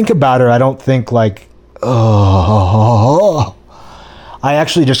 when I think about her, I don't think, like, oh. I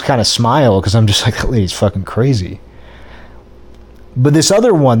actually just kind of smile because I'm just like, that lady's fucking crazy. But this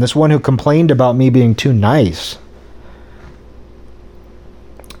one who complained about me being too nice,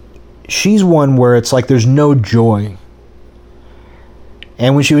 she's one where it's like there's no joy.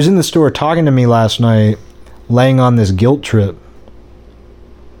 And when she was in the store talking to me last night, laying on this guilt trip,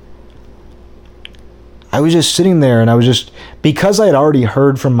 I was just sitting there, and I was just, because I had already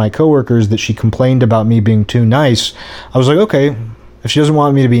heard from my coworkers that she complained about me being too nice, I was like, okay, if she doesn't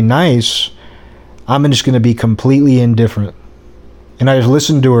want me to be nice, I'm just going to be completely indifferent. And I just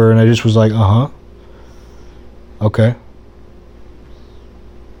listened to her, and I just was like, okay.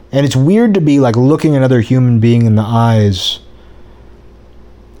 And it's weird to be like looking another human being in the eyes,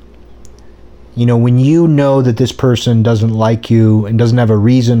 you know, when you know that this person doesn't like you and doesn't have a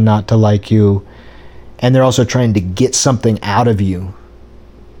reason not to like you, and they're also trying to get something out of you.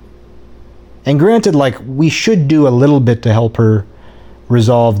 And granted, like, we should do a little bit to help her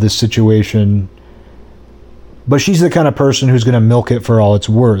resolve this situation, but she's the kind of person who's going to milk it for all it's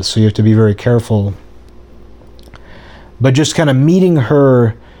worth, so you have to be very careful. But just kind of meeting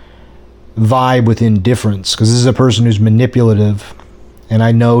her vibe with indifference, because this is a person who's manipulative and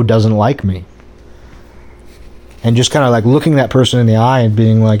I know doesn't like me. And just kind of like looking that person in the eye and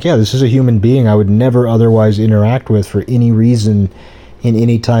being like, yeah, this is a human being I would never otherwise interact with for any reason in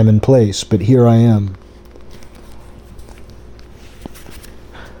any time and place, but here I am.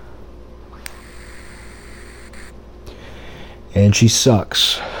 And she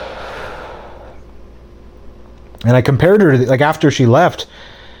sucks. And I compared her to, like, after she left,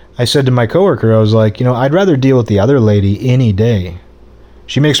 I said to my coworker, I was like, you know, I'd rather deal with the other lady any day.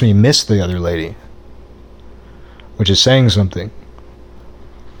 She makes me miss the other lady. Which is saying something.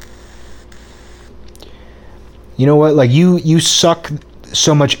 You know what? Like, you suck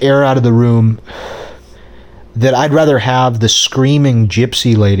so much air out of the room that I'd rather have the screaming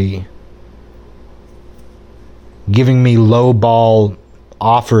gypsy lady giving me low ball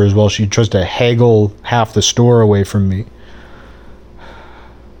offers while she tries to haggle half the store away from me.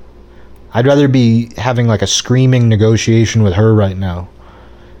 I'd rather be having like a screaming negotiation with her right now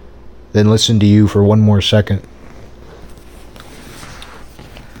than listen to you for one more second.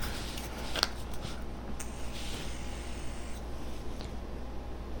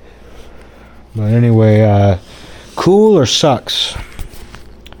 But anyway, cool or sucks?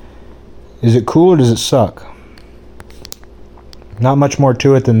 Is it cool or does it suck? Not much more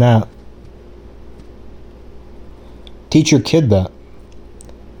to it than that. Teach your kid that.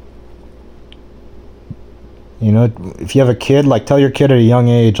 You know, if you have a kid, like, tell your kid at a young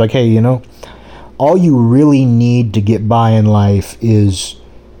age, like, hey, you know, all you really need to get by in life is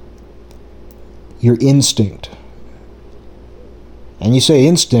your instinct. And you say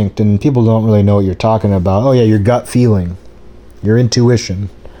instinct, and people don't really know what you're talking about. Oh yeah, your gut feeling, your intuition.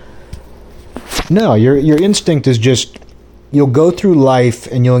 No, your instinct is just, you'll go through life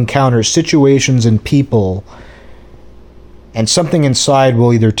and you'll encounter situations and people, and something inside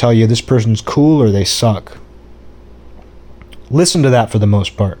will either tell you this person's cool or they suck. Listen to that for the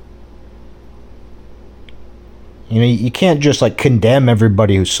most part. You know, you can't just like condemn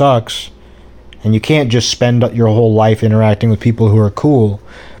everybody who sucks. And you can't just spend your whole life interacting with people who are cool.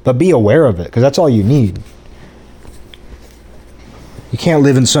 But be aware of it, because that's all you need. You can't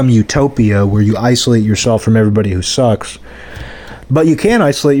live in some utopia where you isolate yourself from everybody who sucks. But you can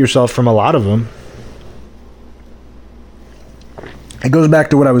isolate yourself from a lot of them. It goes back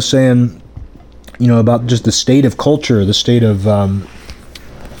to what I was saying, you know, about just the state of culture, the state of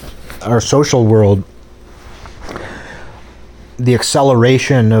our social world. The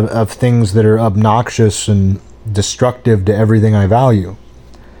acceleration of things that are obnoxious and destructive to everything I value.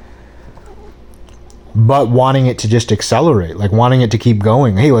 But wanting it to just accelerate, like wanting it to keep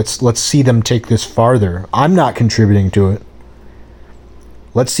going. Hey, let's see them take this farther. I'm not contributing to it.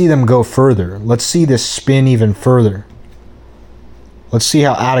 Let's see them go further. Let's see this spin even further. Let's see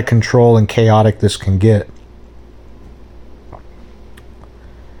how out of control and chaotic this can get.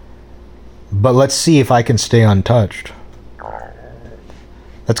 But let's see if I can stay untouched.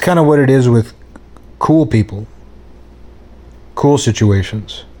 That's kind of what it is with cool people. Cool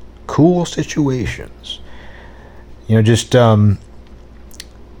situations. Cool situations. You know, just, you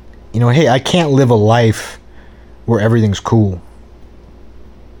know, hey, I can't live a life where everything's cool.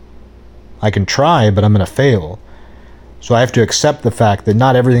 I can try, but I'm going to fail. So I have to accept the fact that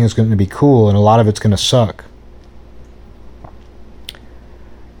not everything is going to be cool and a lot of it's going to suck.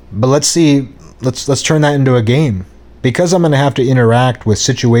 But let's see, let's turn that into a game. Because I'm going to have to interact with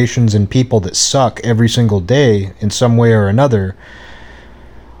situations and people that suck every single day in some way or another,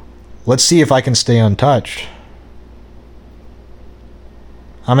 let's see if I can stay untouched.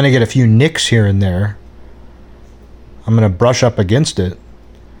 I'm going to get a few nicks here and there. I'm going to brush up against it.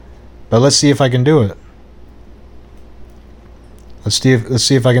 But let's see if I can do it. Let's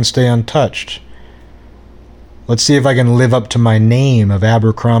see if I can stay untouched. Let's see if I can live up to my name of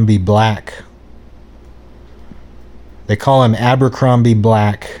Abercrombie Black. They call him Abercrombie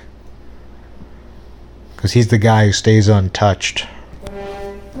Black. because he's the guy who stays untouched.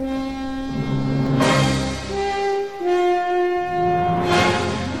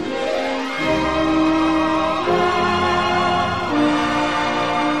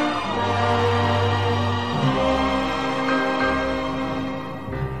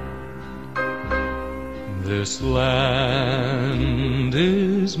 This land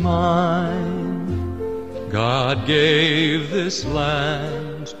is mine. God gave this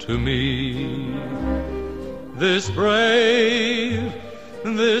land to me. This brave,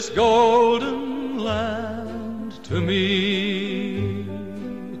 this golden land to me.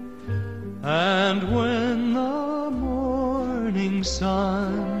 And when the morning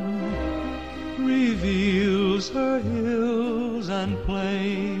sun reveals her hills and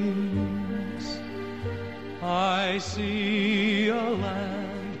plains, I see a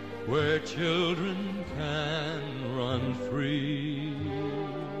land where children can run free.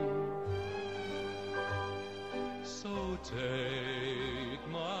 So take